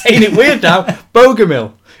got me saying it weird now.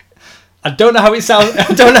 Bogomil. I don't know how it sounds.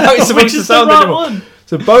 I don't know how it's supposed to sound anymore. One?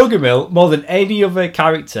 So Bogomil, more than any other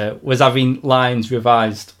character, was having lines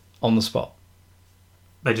revised on the spot.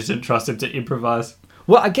 They just didn't trust him to improvise.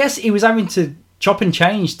 Well, I guess he was having to chop and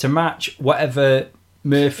change to match whatever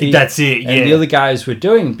Murphy and the other guys were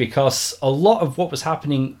doing, because a lot of what was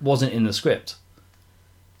happening wasn't in the script.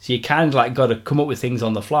 So you kind of got to come up with things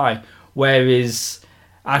on the fly. Whereas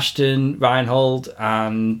Ashton, Reinhold,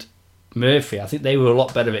 and Murphy, I think they were a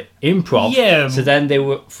lot better at improv. Yeah. So then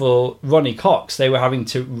for Ronnie Cox, they were having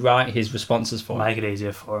to write his responses for him. Make it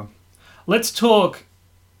easier for him. Let's talk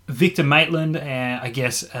Victor Maitland, and I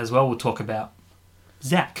guess as well we'll talk about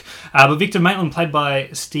Zach. But Victor Maitland, played by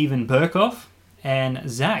Stephen Burkoff, and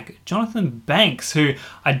Zach, Jonathan Banks, who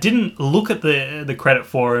I didn't look at the credit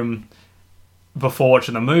for him before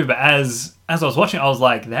watching the movie, but as I was watching it, I was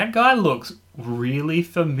like, that guy looks really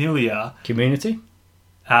familiar. Community?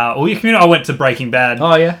 Community. I went to Breaking Bad.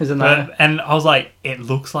 Oh yeah, isn't that? And I was like, it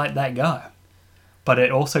looks like that guy, but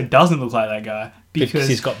it also doesn't look like that guy because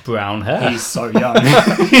he's got brown hair. He's so young,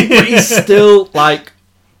 but he's still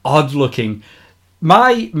odd looking.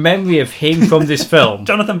 My memory of him from this film,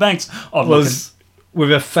 Jonathan Banks, was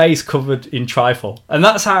with a face covered in trifle, and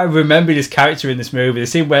that's how I remembered his character in this movie. The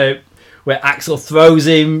scene where Axel throws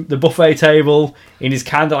him the buffet table and he's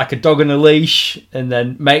kind of like a dog on a leash, and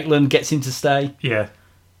then Maitland gets him to stay. Yeah.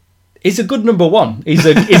 He's a good number one. He's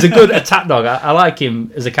a good attack dog. I like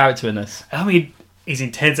him as a character in this. I mean, he's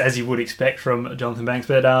intense as you would expect from Jonathan Banks,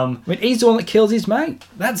 but he's the one that kills his mate.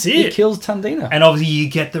 That's it. He kills Tandina. And obviously you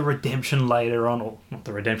get the redemption later on, or not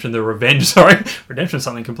the redemption, the revenge, sorry. Redemption's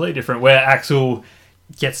something completely different, where Axel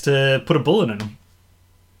gets to put a bullet in him.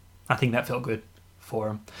 I think that felt good for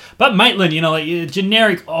him. But Maitland, like a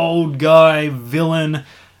generic old guy villain.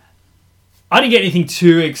 I didn't get anything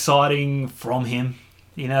too exciting from him.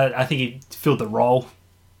 I think he filled the role.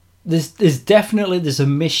 there's a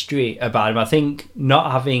mystery about him. I think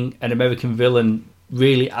not having an American villain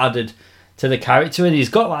really added to the character, and he's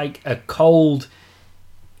got like a cold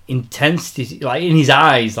intensity, like in his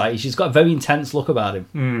eyes, like he's just got a very intense look about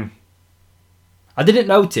him. I didn't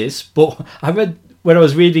notice, but I read when I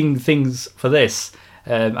was reading things for this,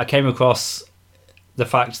 I came across the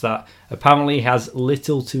fact that apparently he has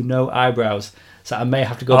little to no eyebrows. So I may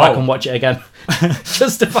have to go back and watch it again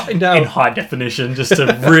just to find out in high definition, just to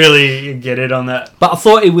really get it on that. But I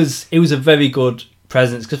thought it was a very good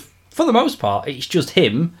presence because for the most part it's just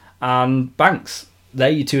him and Banks. They're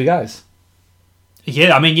your two guys.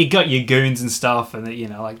 Yeah, I mean you got your goons and stuff, and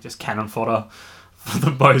like just cannon fodder for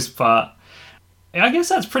the most part. I guess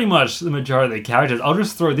that's pretty much the majority of the characters. I'll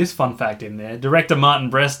just throw this fun fact in there. Director Martin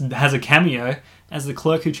Brest has a cameo as the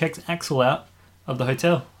clerk who checks Axel out of the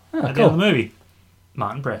hotel at the end of the movie.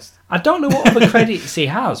 Martin Brest. I don't know what other credits he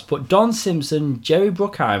has, but Don Simpson, Jerry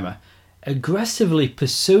Bruckheimer aggressively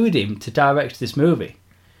pursued him to direct this movie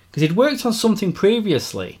because he'd worked on something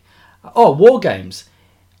previously. War Games.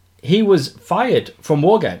 He was fired from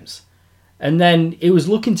War Games, and then he was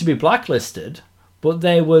looking to be blacklisted, but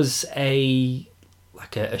there was a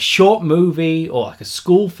short movie or like a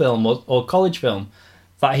school film or college film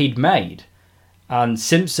that he'd made, and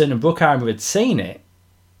Simpson and Bruckheimer had seen it,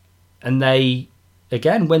 and they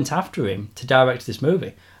again went after him to direct this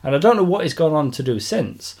movie. And I don't know what he's gone on to do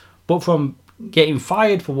since, but from getting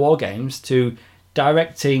fired for War Games to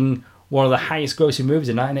directing one of the highest grossing movies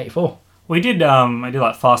in 1984. We did I did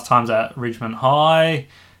like Fast Times at Ridgemont High.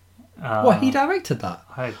 He directed that?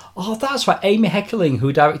 Hey. Oh, that's right. Amy Heckerling,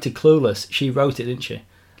 who directed Clueless, she wrote it, didn't she?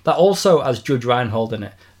 That also has Judge Reinhold in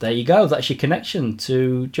it. There you go. That's your connection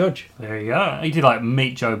to Judge. There you go. He did like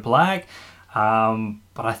Meet Joe Black.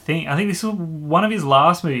 But I think this was one of his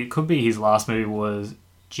last movies. It could be his last movie was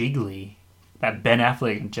Jiggly, that Ben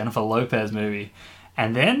Affleck and Jennifer Lopez movie.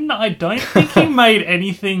 And then I don't think he made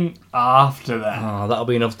anything after that. Oh, that'll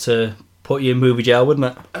be enough to put you in movie jail,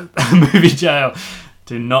 wouldn't it? Movie jail.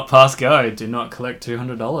 Do not pass go. Do not collect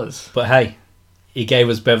 $200. But hey, he gave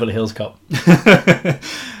us Beverly Hills Cop.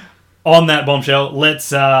 On that bombshell, let's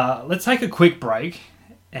take a quick break,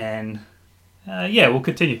 and we'll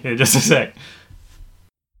continue in just a sec.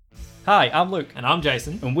 Hi, I'm Luke. And I'm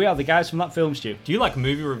Jason. And we are the guys from That Film Stew. Do you like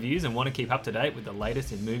movie reviews and want to keep up to date with the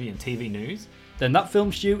latest in movie and TV news? Then That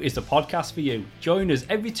Film Stew is the podcast for you. Join us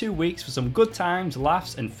every 2 weeks for some good times,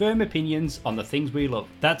 laughs, and firm opinions on the things we love.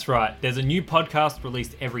 That's right. There's a new podcast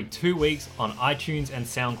released every 2 weeks on iTunes and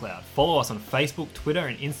SoundCloud. Follow us on Facebook, Twitter,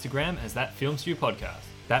 and Instagram as That Film Stew Podcast.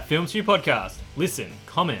 That Film Stew Podcast. Listen,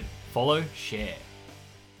 comment, follow, share.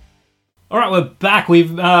 All right, we're back.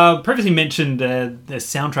 We've previously mentioned the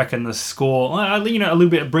soundtrack and the score, a little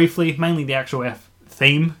bit briefly, mainly the actual F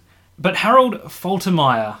theme. But Harold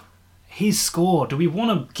Faltermeyer, his score, do we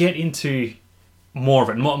want to get into more of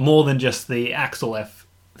it, more than just the Axel F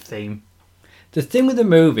theme? The thing with the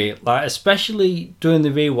movie, like especially during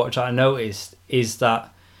the rewatch, I noticed is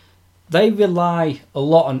that they rely a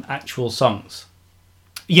lot on actual songs.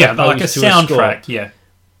 Yeah, like a soundtrack, yeah.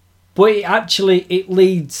 But it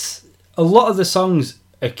leads... A lot of the songs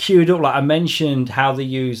are queued up. Like I mentioned how they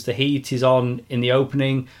use The Heat Is On in the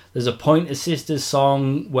opening. There's a Pointer Sisters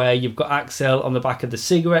song where you've got Axel on the back of the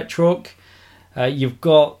cigarette truck. You've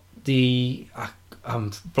got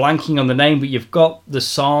I'm blanking on the name, but you've got the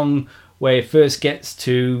song where it first gets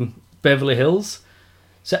to Beverly Hills.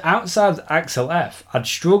 So outside of Axel F, I'd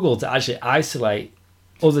struggle to actually isolate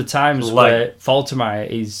other times where Faltermeyer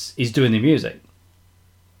is doing the music.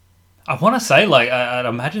 I want to say, I'd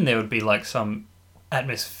imagine there would be, some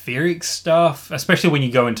atmospheric stuff, especially when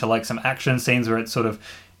you go into, some action scenes where it sort of,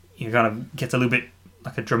 kind of gets a little bit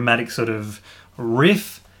like a dramatic sort of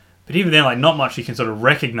riff. But even then, not much you can sort of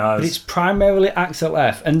recognise. But it's primarily Axel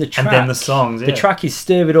F. And the track... And then the songs, yeah. The track is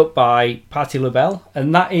stirred up by Patti LaBelle.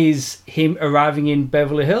 And that is him arriving in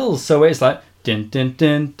Beverly Hills. So it's like... Dun, dun,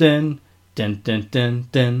 dun, dun, dun, dun, dun,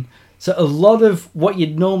 dun. So a lot of what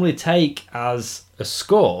you'd normally take as a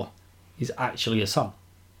score... is actually a song.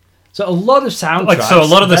 So a lot of soundtracks...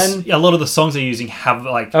 a lot of the songs they're using have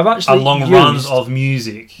long runs of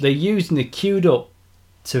music. They're using the queued up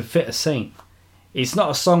to fit a scene. It's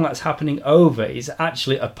not a song that's happening over, it's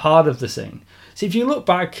actually a part of the scene. So if you look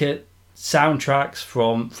back at soundtracks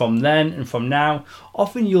from then and from now,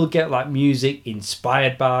 often you'll get music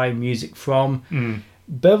inspired by, music from.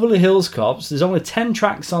 Beverly Hills Cops, there's only 10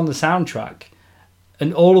 tracks on the soundtrack,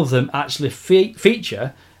 and all of them actually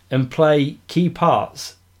feature and play key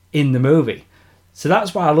parts in the movie. So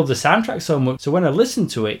that's why I love the soundtrack so much. So when I listen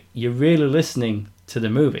to it, you're really listening to the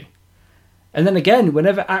movie. And then again,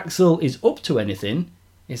 whenever Axel is up to anything,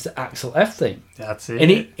 It's the Axel F theme. That's it.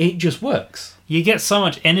 And it just works. You get so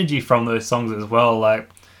much energy from those songs as well. Like,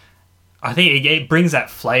 I think it brings that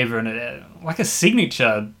flavor and like a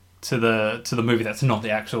signature to the movie that's not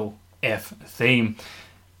the actual F theme.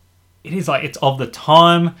 It is like, it's of the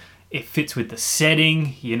time. It fits with the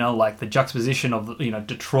setting, like the juxtaposition of,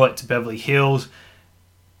 Detroit to Beverly Hills.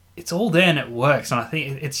 It's all there and it works. And I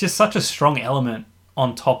think it's just such a strong element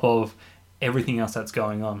on top of everything else that's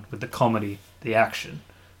going on with the comedy, the action.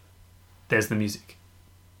 There's the music.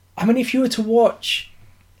 I mean, if you were to watch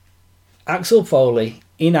Axel Foley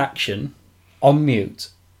in action on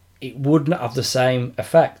mute, it wouldn't have the same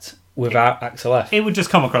effect without Axel F. It would just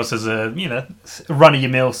come across as a,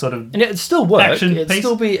 run-of-your-mill sort of and it'd still work. Action It'd piece.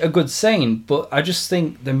 still be a good scene, but I just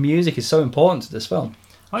think the music is so important to this film.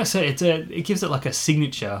 Like I said, it gives it like a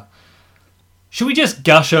signature. Should we just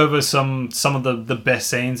gush over some of the best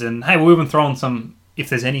scenes? And hey, we'll even throw on some, if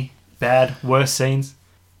there's any bad, worst scenes.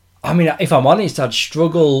 I mean, if I'm honest, I'd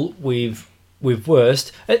struggle with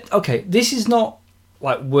worst. Okay, this is not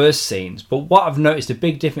like worst scenes, but what I've noticed a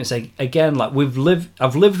big difference, again, like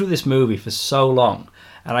I've lived with this movie for so long,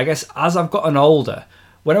 and I guess as I've gotten older,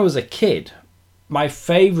 when I was a kid, my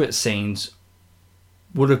favourite scenes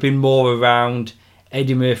would have been more around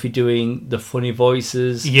Eddie Murphy doing the funny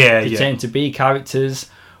voices, pretending to be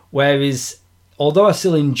characters, whereas although I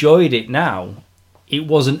still enjoyed it now, it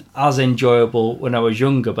wasn't as enjoyable when I was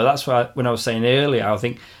younger. But that's why when I was saying earlier, I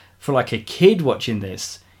think for like a kid watching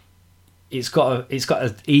this, it's got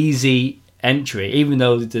an easy entry, even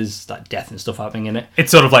though there's like death and stuff happening in it. It's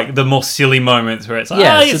sort of like the more silly moments where it's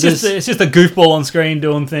like, it's just a goofball on screen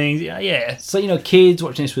doing things. Yeah. So, kids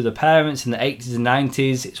watching this with their parents in the 80s and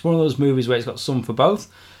 90s, it's one of those movies where it's got some for both.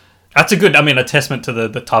 That's a testament to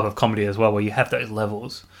the type of comedy as well, where you have those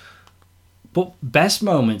levels. But best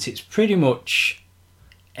moments, it's pretty much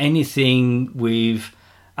anything with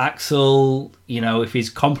Axel, if he's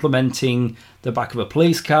complimenting the back of a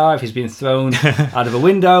police car, if he's been thrown out of a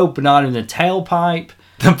window, banana in the tailpipe.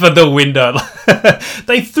 But the window.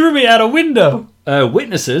 They threw me out a window.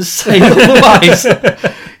 Witnesses say otherwise.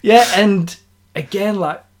 Yeah, and again,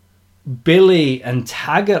 like Billy and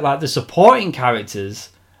Taggart, like the supporting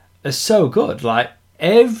characters are so good. Like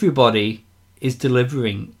everybody is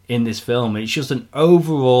delivering in this film. It's just an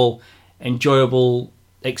overall enjoyable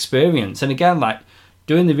experience. And again, like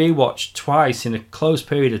doing the rewatch twice in a close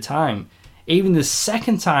period of time, even the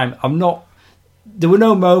second time, there were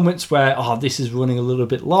no moments where, this is running a little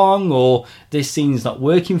bit long or this scene's not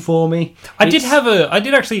working for me. I did have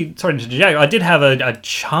a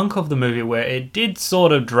chunk of the movie where it did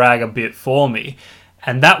sort of drag a bit for me.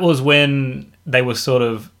 And that was when they were sort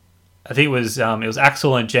of, I think it was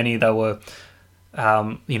Axel and Jenny, they were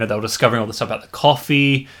discovering all the stuff about the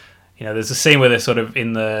coffee. There's a scene where they're sort of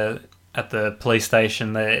at the police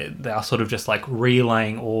station, they are sort of just like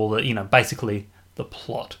relaying all the, basically the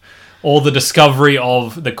plot, all the discovery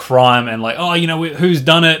of the crime and like, who's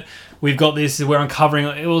done it? We've got this, we're uncovering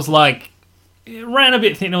it. It was like, it ran a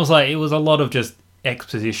bit thin. It was a lot of just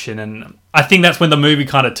exposition. And I think that's when the movie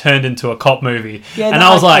kind of turned into a cop movie. Yeah, and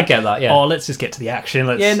I was like, I get that, yeah. Let's just get to the action.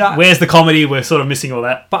 Where's the comedy? We're sort of missing all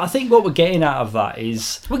that. But I think what we're getting out of that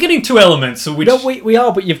is... We're getting two elements. So we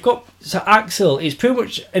are, but you've got... So Axel is pretty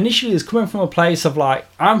much... Initially, is coming from a place of like,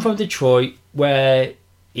 I'm from Detroit, where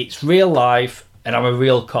it's real life, and I'm a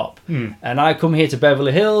real cop. And I come here to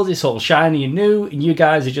Beverly Hills, it's all shiny and new, and you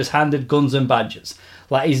guys are just handed guns and badges.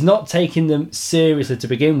 Like, he's not taking them seriously to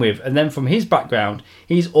begin with. And then from his background,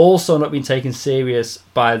 he's also not been taken serious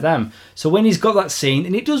by them. So when he's got that scene,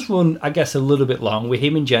 and it does run, I guess, a little bit long with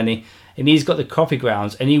him and Jenny, and he's got the coffee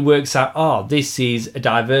grounds, and he works out, this is a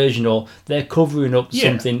diversion, or they're covering up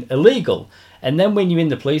something illegal. And then when you're in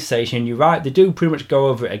the police station, you're right, they do pretty much go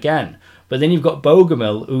over it again. But then you've got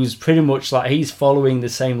Bogomil, who's pretty much like, he's following the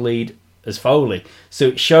same lead as Foley. So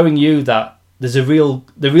it's showing you that there's the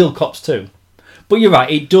real cops too. But you're right,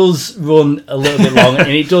 it does run a little bit long and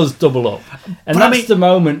it does double up. And that's the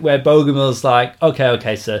moment where Bogomil's like,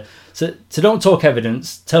 okay, sir. So don't talk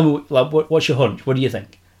evidence. Tell me, like, what's your hunch? What do you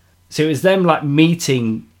think? So it was them like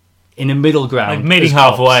meeting in a middle ground. Like meeting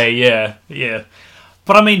halfway, yeah.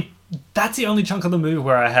 But I mean, that's the only chunk of the movie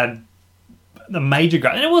where I had the major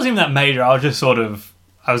grab. And it wasn't even that major. I was just sort of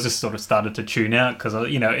started to tune out because,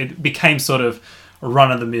 it became sort of a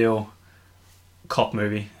run-of-the-mill cop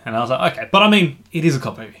movie. And I was like, okay. But I mean, it is a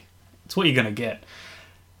cop movie. It's what you're going to get.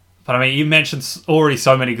 But I mean, you mentioned already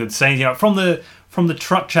so many good scenes. From the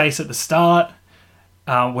truck chase at the start,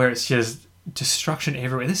 where it's just destruction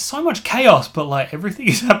everywhere. There's so much chaos, but like everything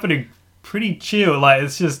is happening pretty chill. Like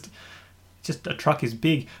it's just a truck is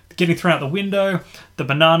big. Getting thrown out the window, the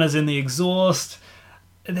bananas in the exhaust.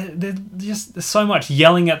 there's so much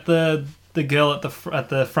yelling at the girl at the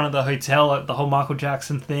front of the hotel, like the whole Michael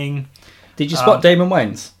Jackson thing. Did you spot Damon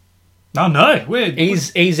Wayans? Oh no,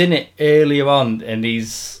 He's in it earlier on, and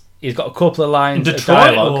he's got a couple of lines in of Detroit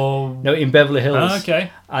dialogue. or No, in Beverly Hills. Oh,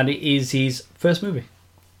 okay. And it is his first movie.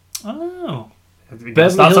 Oh,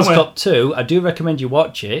 Beverly Hills Cop 2. I do recommend you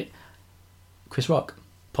watch it. Chris Rock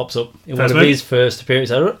pops up in First one movie? of his first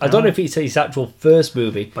appearances. I don't know if it's his actual first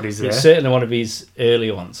movie, But he's it's there. certainly one of his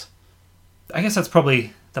earlier ones. I guess that's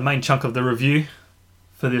probably the main chunk of the review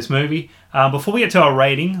for this movie. Before we get to our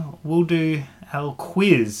rating, we'll do our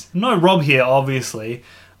quiz. No Rob here, obviously.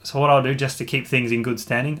 So what I'll do, just to keep things in good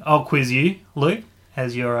standing, I'll quiz you, Luke,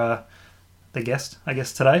 as you're the guest, I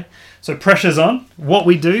guess, today. So pressure's on. What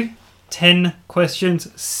we do, 10 questions,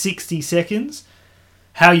 60 seconds.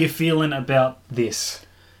 How you feeling about this?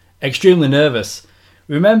 Extremely nervous.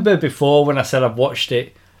 Remember before when I said I've watched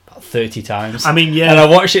it about 30 times? I mean, yeah. And I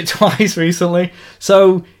watched it twice recently.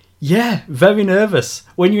 So, yeah, very nervous.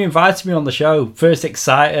 When you invited me on the show, first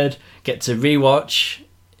excited, get to rewatch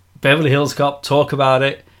Beverly Hills Cop, talk about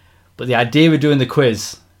it. But the idea of doing the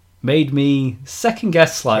quiz made me second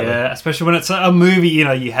guess slightly. Yeah, especially when it's a movie,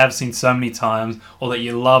 you have seen so many times or that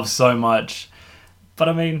you love so much. But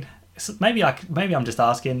I mean, maybe I'm just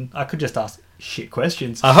asking. I could just ask shit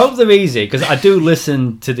questions. I hope they're easy, because I do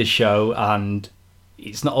listen to the show and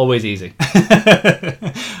it's not always easy.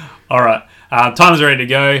 All right, time's ready to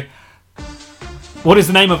go. What is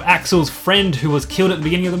the name of Axel's friend who was killed at the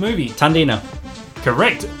beginning of the movie? Tandino.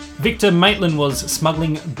 Correct. Victor Maitland was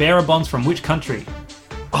smuggling bearer bonds from which country?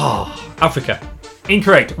 Oh, Africa.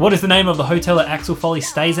 Incorrect. What is the name of the hotel that Axel Foley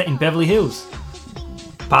stays at in Beverly Hills?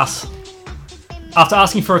 Pass. After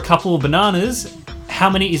asking for a couple of bananas, how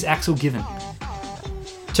many is Axel given?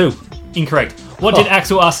 2. Incorrect. What did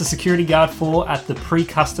Axel ask the security guard for at the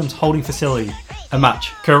pre-customs holding facility? A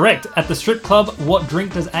match. Correct. At the strip club, what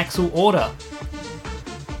drink does Axel order?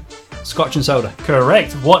 Scotch and soda.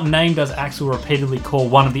 Correct. What name does Axel repeatedly call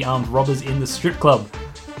one of the armed robbers in the strip club?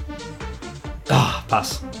 Ah,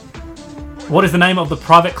 pass. What is the name of the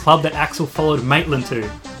private club that Axel followed Maitland to?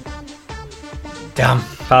 Damn.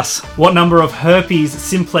 Pass. What number of herpes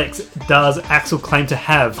simplex does Axel claim to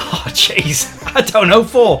have? Oh, jeez. I don't know.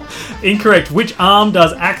 4. Incorrect. Which arm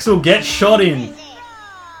does Axel get shot in?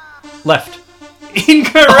 Left.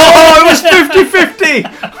 Incorrect. Oh, it was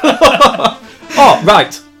 50-50. Oh,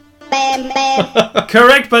 right.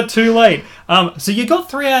 Correct, but too late. So you got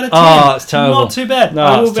 3 out of 10. Oh, it's terrible. Not too bad. No,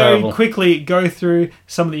 I will it's very terrible. quickly go through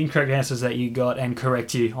some of the incorrect answers that you got and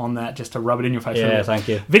correct you on that, just to rub it in your face. a Yeah, little. thank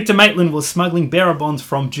you. Victor Maitland was smuggling bearer bonds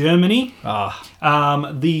from Germany. Ah,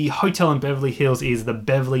 The hotel in Beverly Hills is the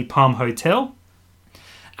Beverly Palm Hotel.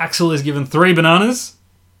 Axel is given 3 bananas.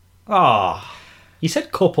 You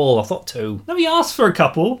said couple. I thought 2. No, he asked for a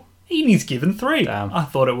couple. He's given 3. Damn. I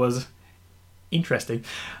thought it was interesting.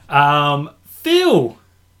 Phil.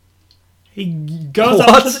 He goes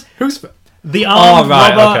up to Who's? the armed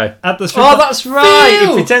right, robber okay. at the strip Oh, club. that's right.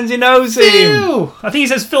 Phil! He pretends he knows him. Phil! I think he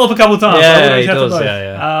says Phil up a couple of times. Yeah, I wouldn't he have to does, both.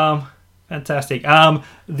 yeah. Fantastic.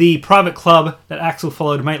 The private club that Axel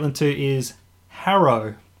followed Maitland to is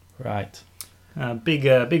Harrow. Right.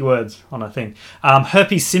 Big words on a thing.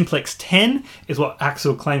 Herpes simplex 10 is what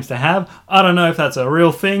Axel claims to have. I don't know if that's a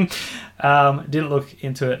real thing. Didn't look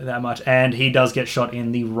into it that much. And he does get shot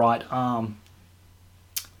in the right arm.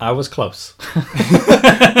 I was close.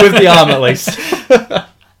 With the arm, at least.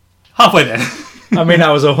 Halfway there. I mean,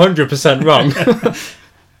 I was 100% wrong.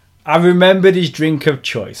 I remembered his drink of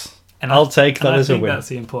choice. And I'll take that as a I think win. that's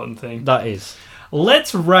the important thing. That is.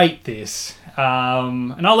 Let's rate this.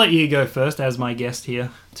 And I'll let you go first as my guest here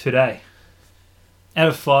today. Out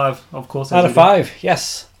of 5, of course. Out of 5,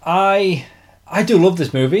 yes. I do love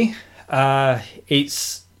this movie.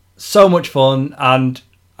 It's so much fun, and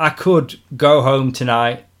I could go home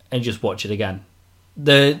tonight and just watch it again.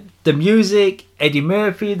 The music, Eddie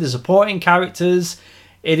Murphy, the supporting characters,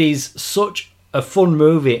 it is such a fun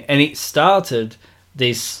movie, and it started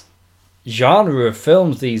this genre of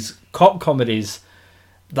films, these cop comedies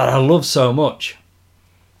that I love so much.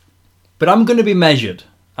 But I'm going to be measured.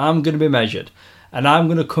 And I'm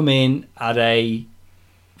going to come in at a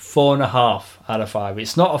 4.5 out of 5.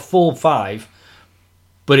 It's not a full 5,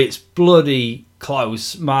 but it's bloody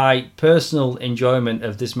close. My personal enjoyment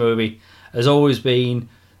of this movie has always been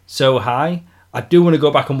so high. I do want to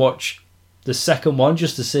go back and watch the second one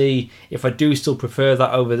just to see if I do still prefer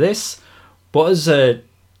that over this. But as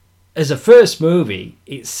a first movie,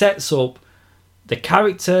 it sets up the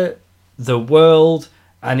character, the world,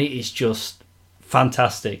 and it is just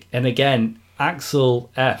fantastic. And again, Axel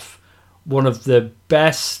F., one of the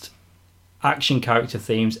best action character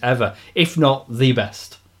themes ever, if not the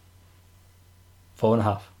best.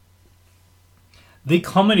 4.5. The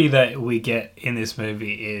comedy that we get in this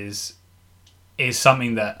movie is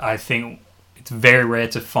something that I think it's very rare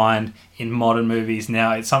to find in modern movies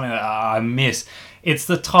now. It's something that I miss. It's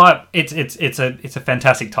the type. It's a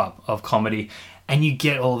fantastic type of comedy, and you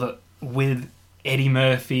get all of it with Eddie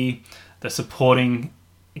Murphy, the supporting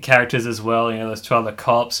characters as well. You know, those two other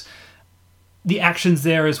cops. The action's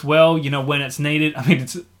there as well. You know, when it's needed. I mean,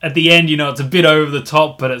 it's at the end. You know, it's a bit over the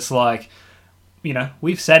top, but it's like, you know,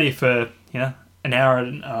 we've sat here for an hour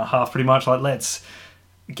and a half, pretty much. Like, let's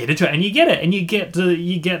get into it, and you get it, and you get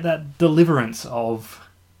that deliverance of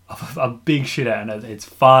a big shit out, and it's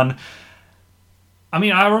fun. I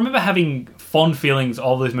mean, I remember having fond feelings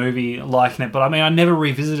of this movie, liking it, but I mean, I never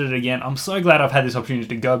revisited it again. I'm so glad I've had this opportunity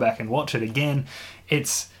to go back and watch it again.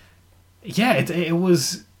 It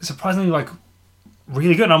was surprisingly like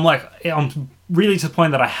really good. And I'm really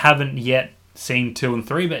disappointed that I haven't yet seen 2 and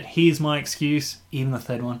 3, but here's my excuse. Even the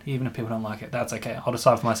third one, even if people don't like it, that's okay. I'll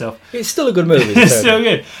decide for myself. It's still a good movie. It's still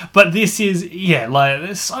good. But this is,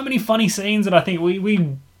 there's so many funny scenes that I think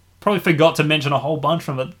we probably forgot to mention a whole bunch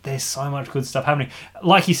from it. There's so much good stuff happening.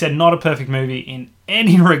 Like you said, not a perfect movie in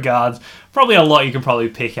any regards. Probably a lot you can probably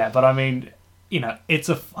pick at, but I mean, it's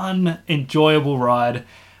a fun, enjoyable ride.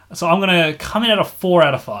 So I'm going to come in at a 4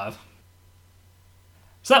 out of 5.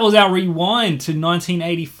 So that was our rewind to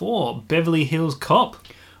 1984, Beverly Hills Cop.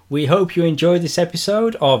 We hope you enjoyed this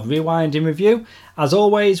episode of Rewind in Review. As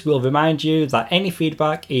always, we'll remind you that any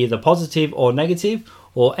feedback, either positive or negative,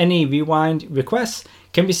 or any rewind requests,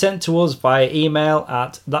 can be sent to us via email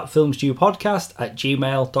at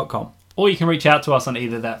thatfilmstewpodcast@gmail.com. Or you can reach out to us on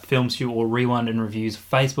either That Film Stew or Rewind and Review's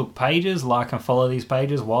Facebook pages. Like and follow these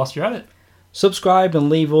pages whilst you're at it. Subscribe and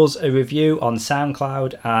leave us a review on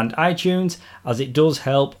SoundCloud and iTunes, as it does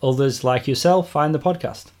help others like yourself find the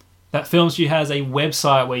podcast. That Film Stew has a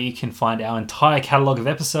website where you can find our entire catalogue of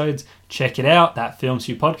episodes. Check it out,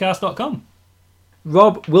 thatfilmstewpodcast.com.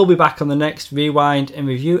 Rob will be back on the next Rewind and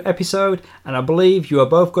Review episode, and I believe you are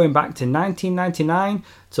both going back to 1999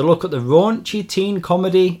 to look at the raunchy teen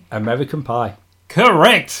comedy American Pie.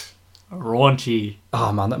 Correct! Raunchy.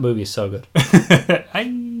 Oh man, that movie is so good.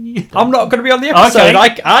 I'm not going to be on the episode,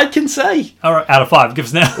 okay. I can say. All right, out of 5, give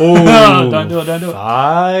us now. Oh, don't do it.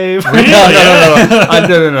 5?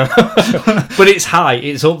 Really? No. But it's high,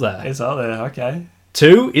 it's up there. It's up there, okay.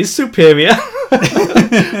 2 is superior.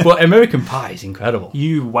 But American Pie is incredible.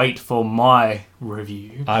 You wait for my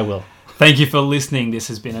review. I will. Thank you for listening. This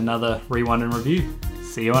has been another Rewind and Review.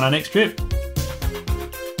 See you on our next trip.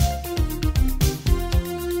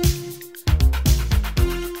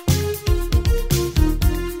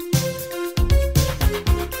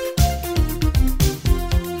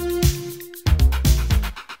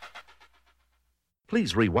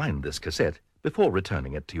 Please rewind this cassette before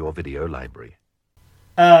returning it to your video library.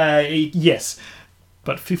 Yes.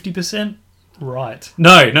 But 50% right.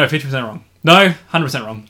 No, 50% wrong. No, 100% wrong.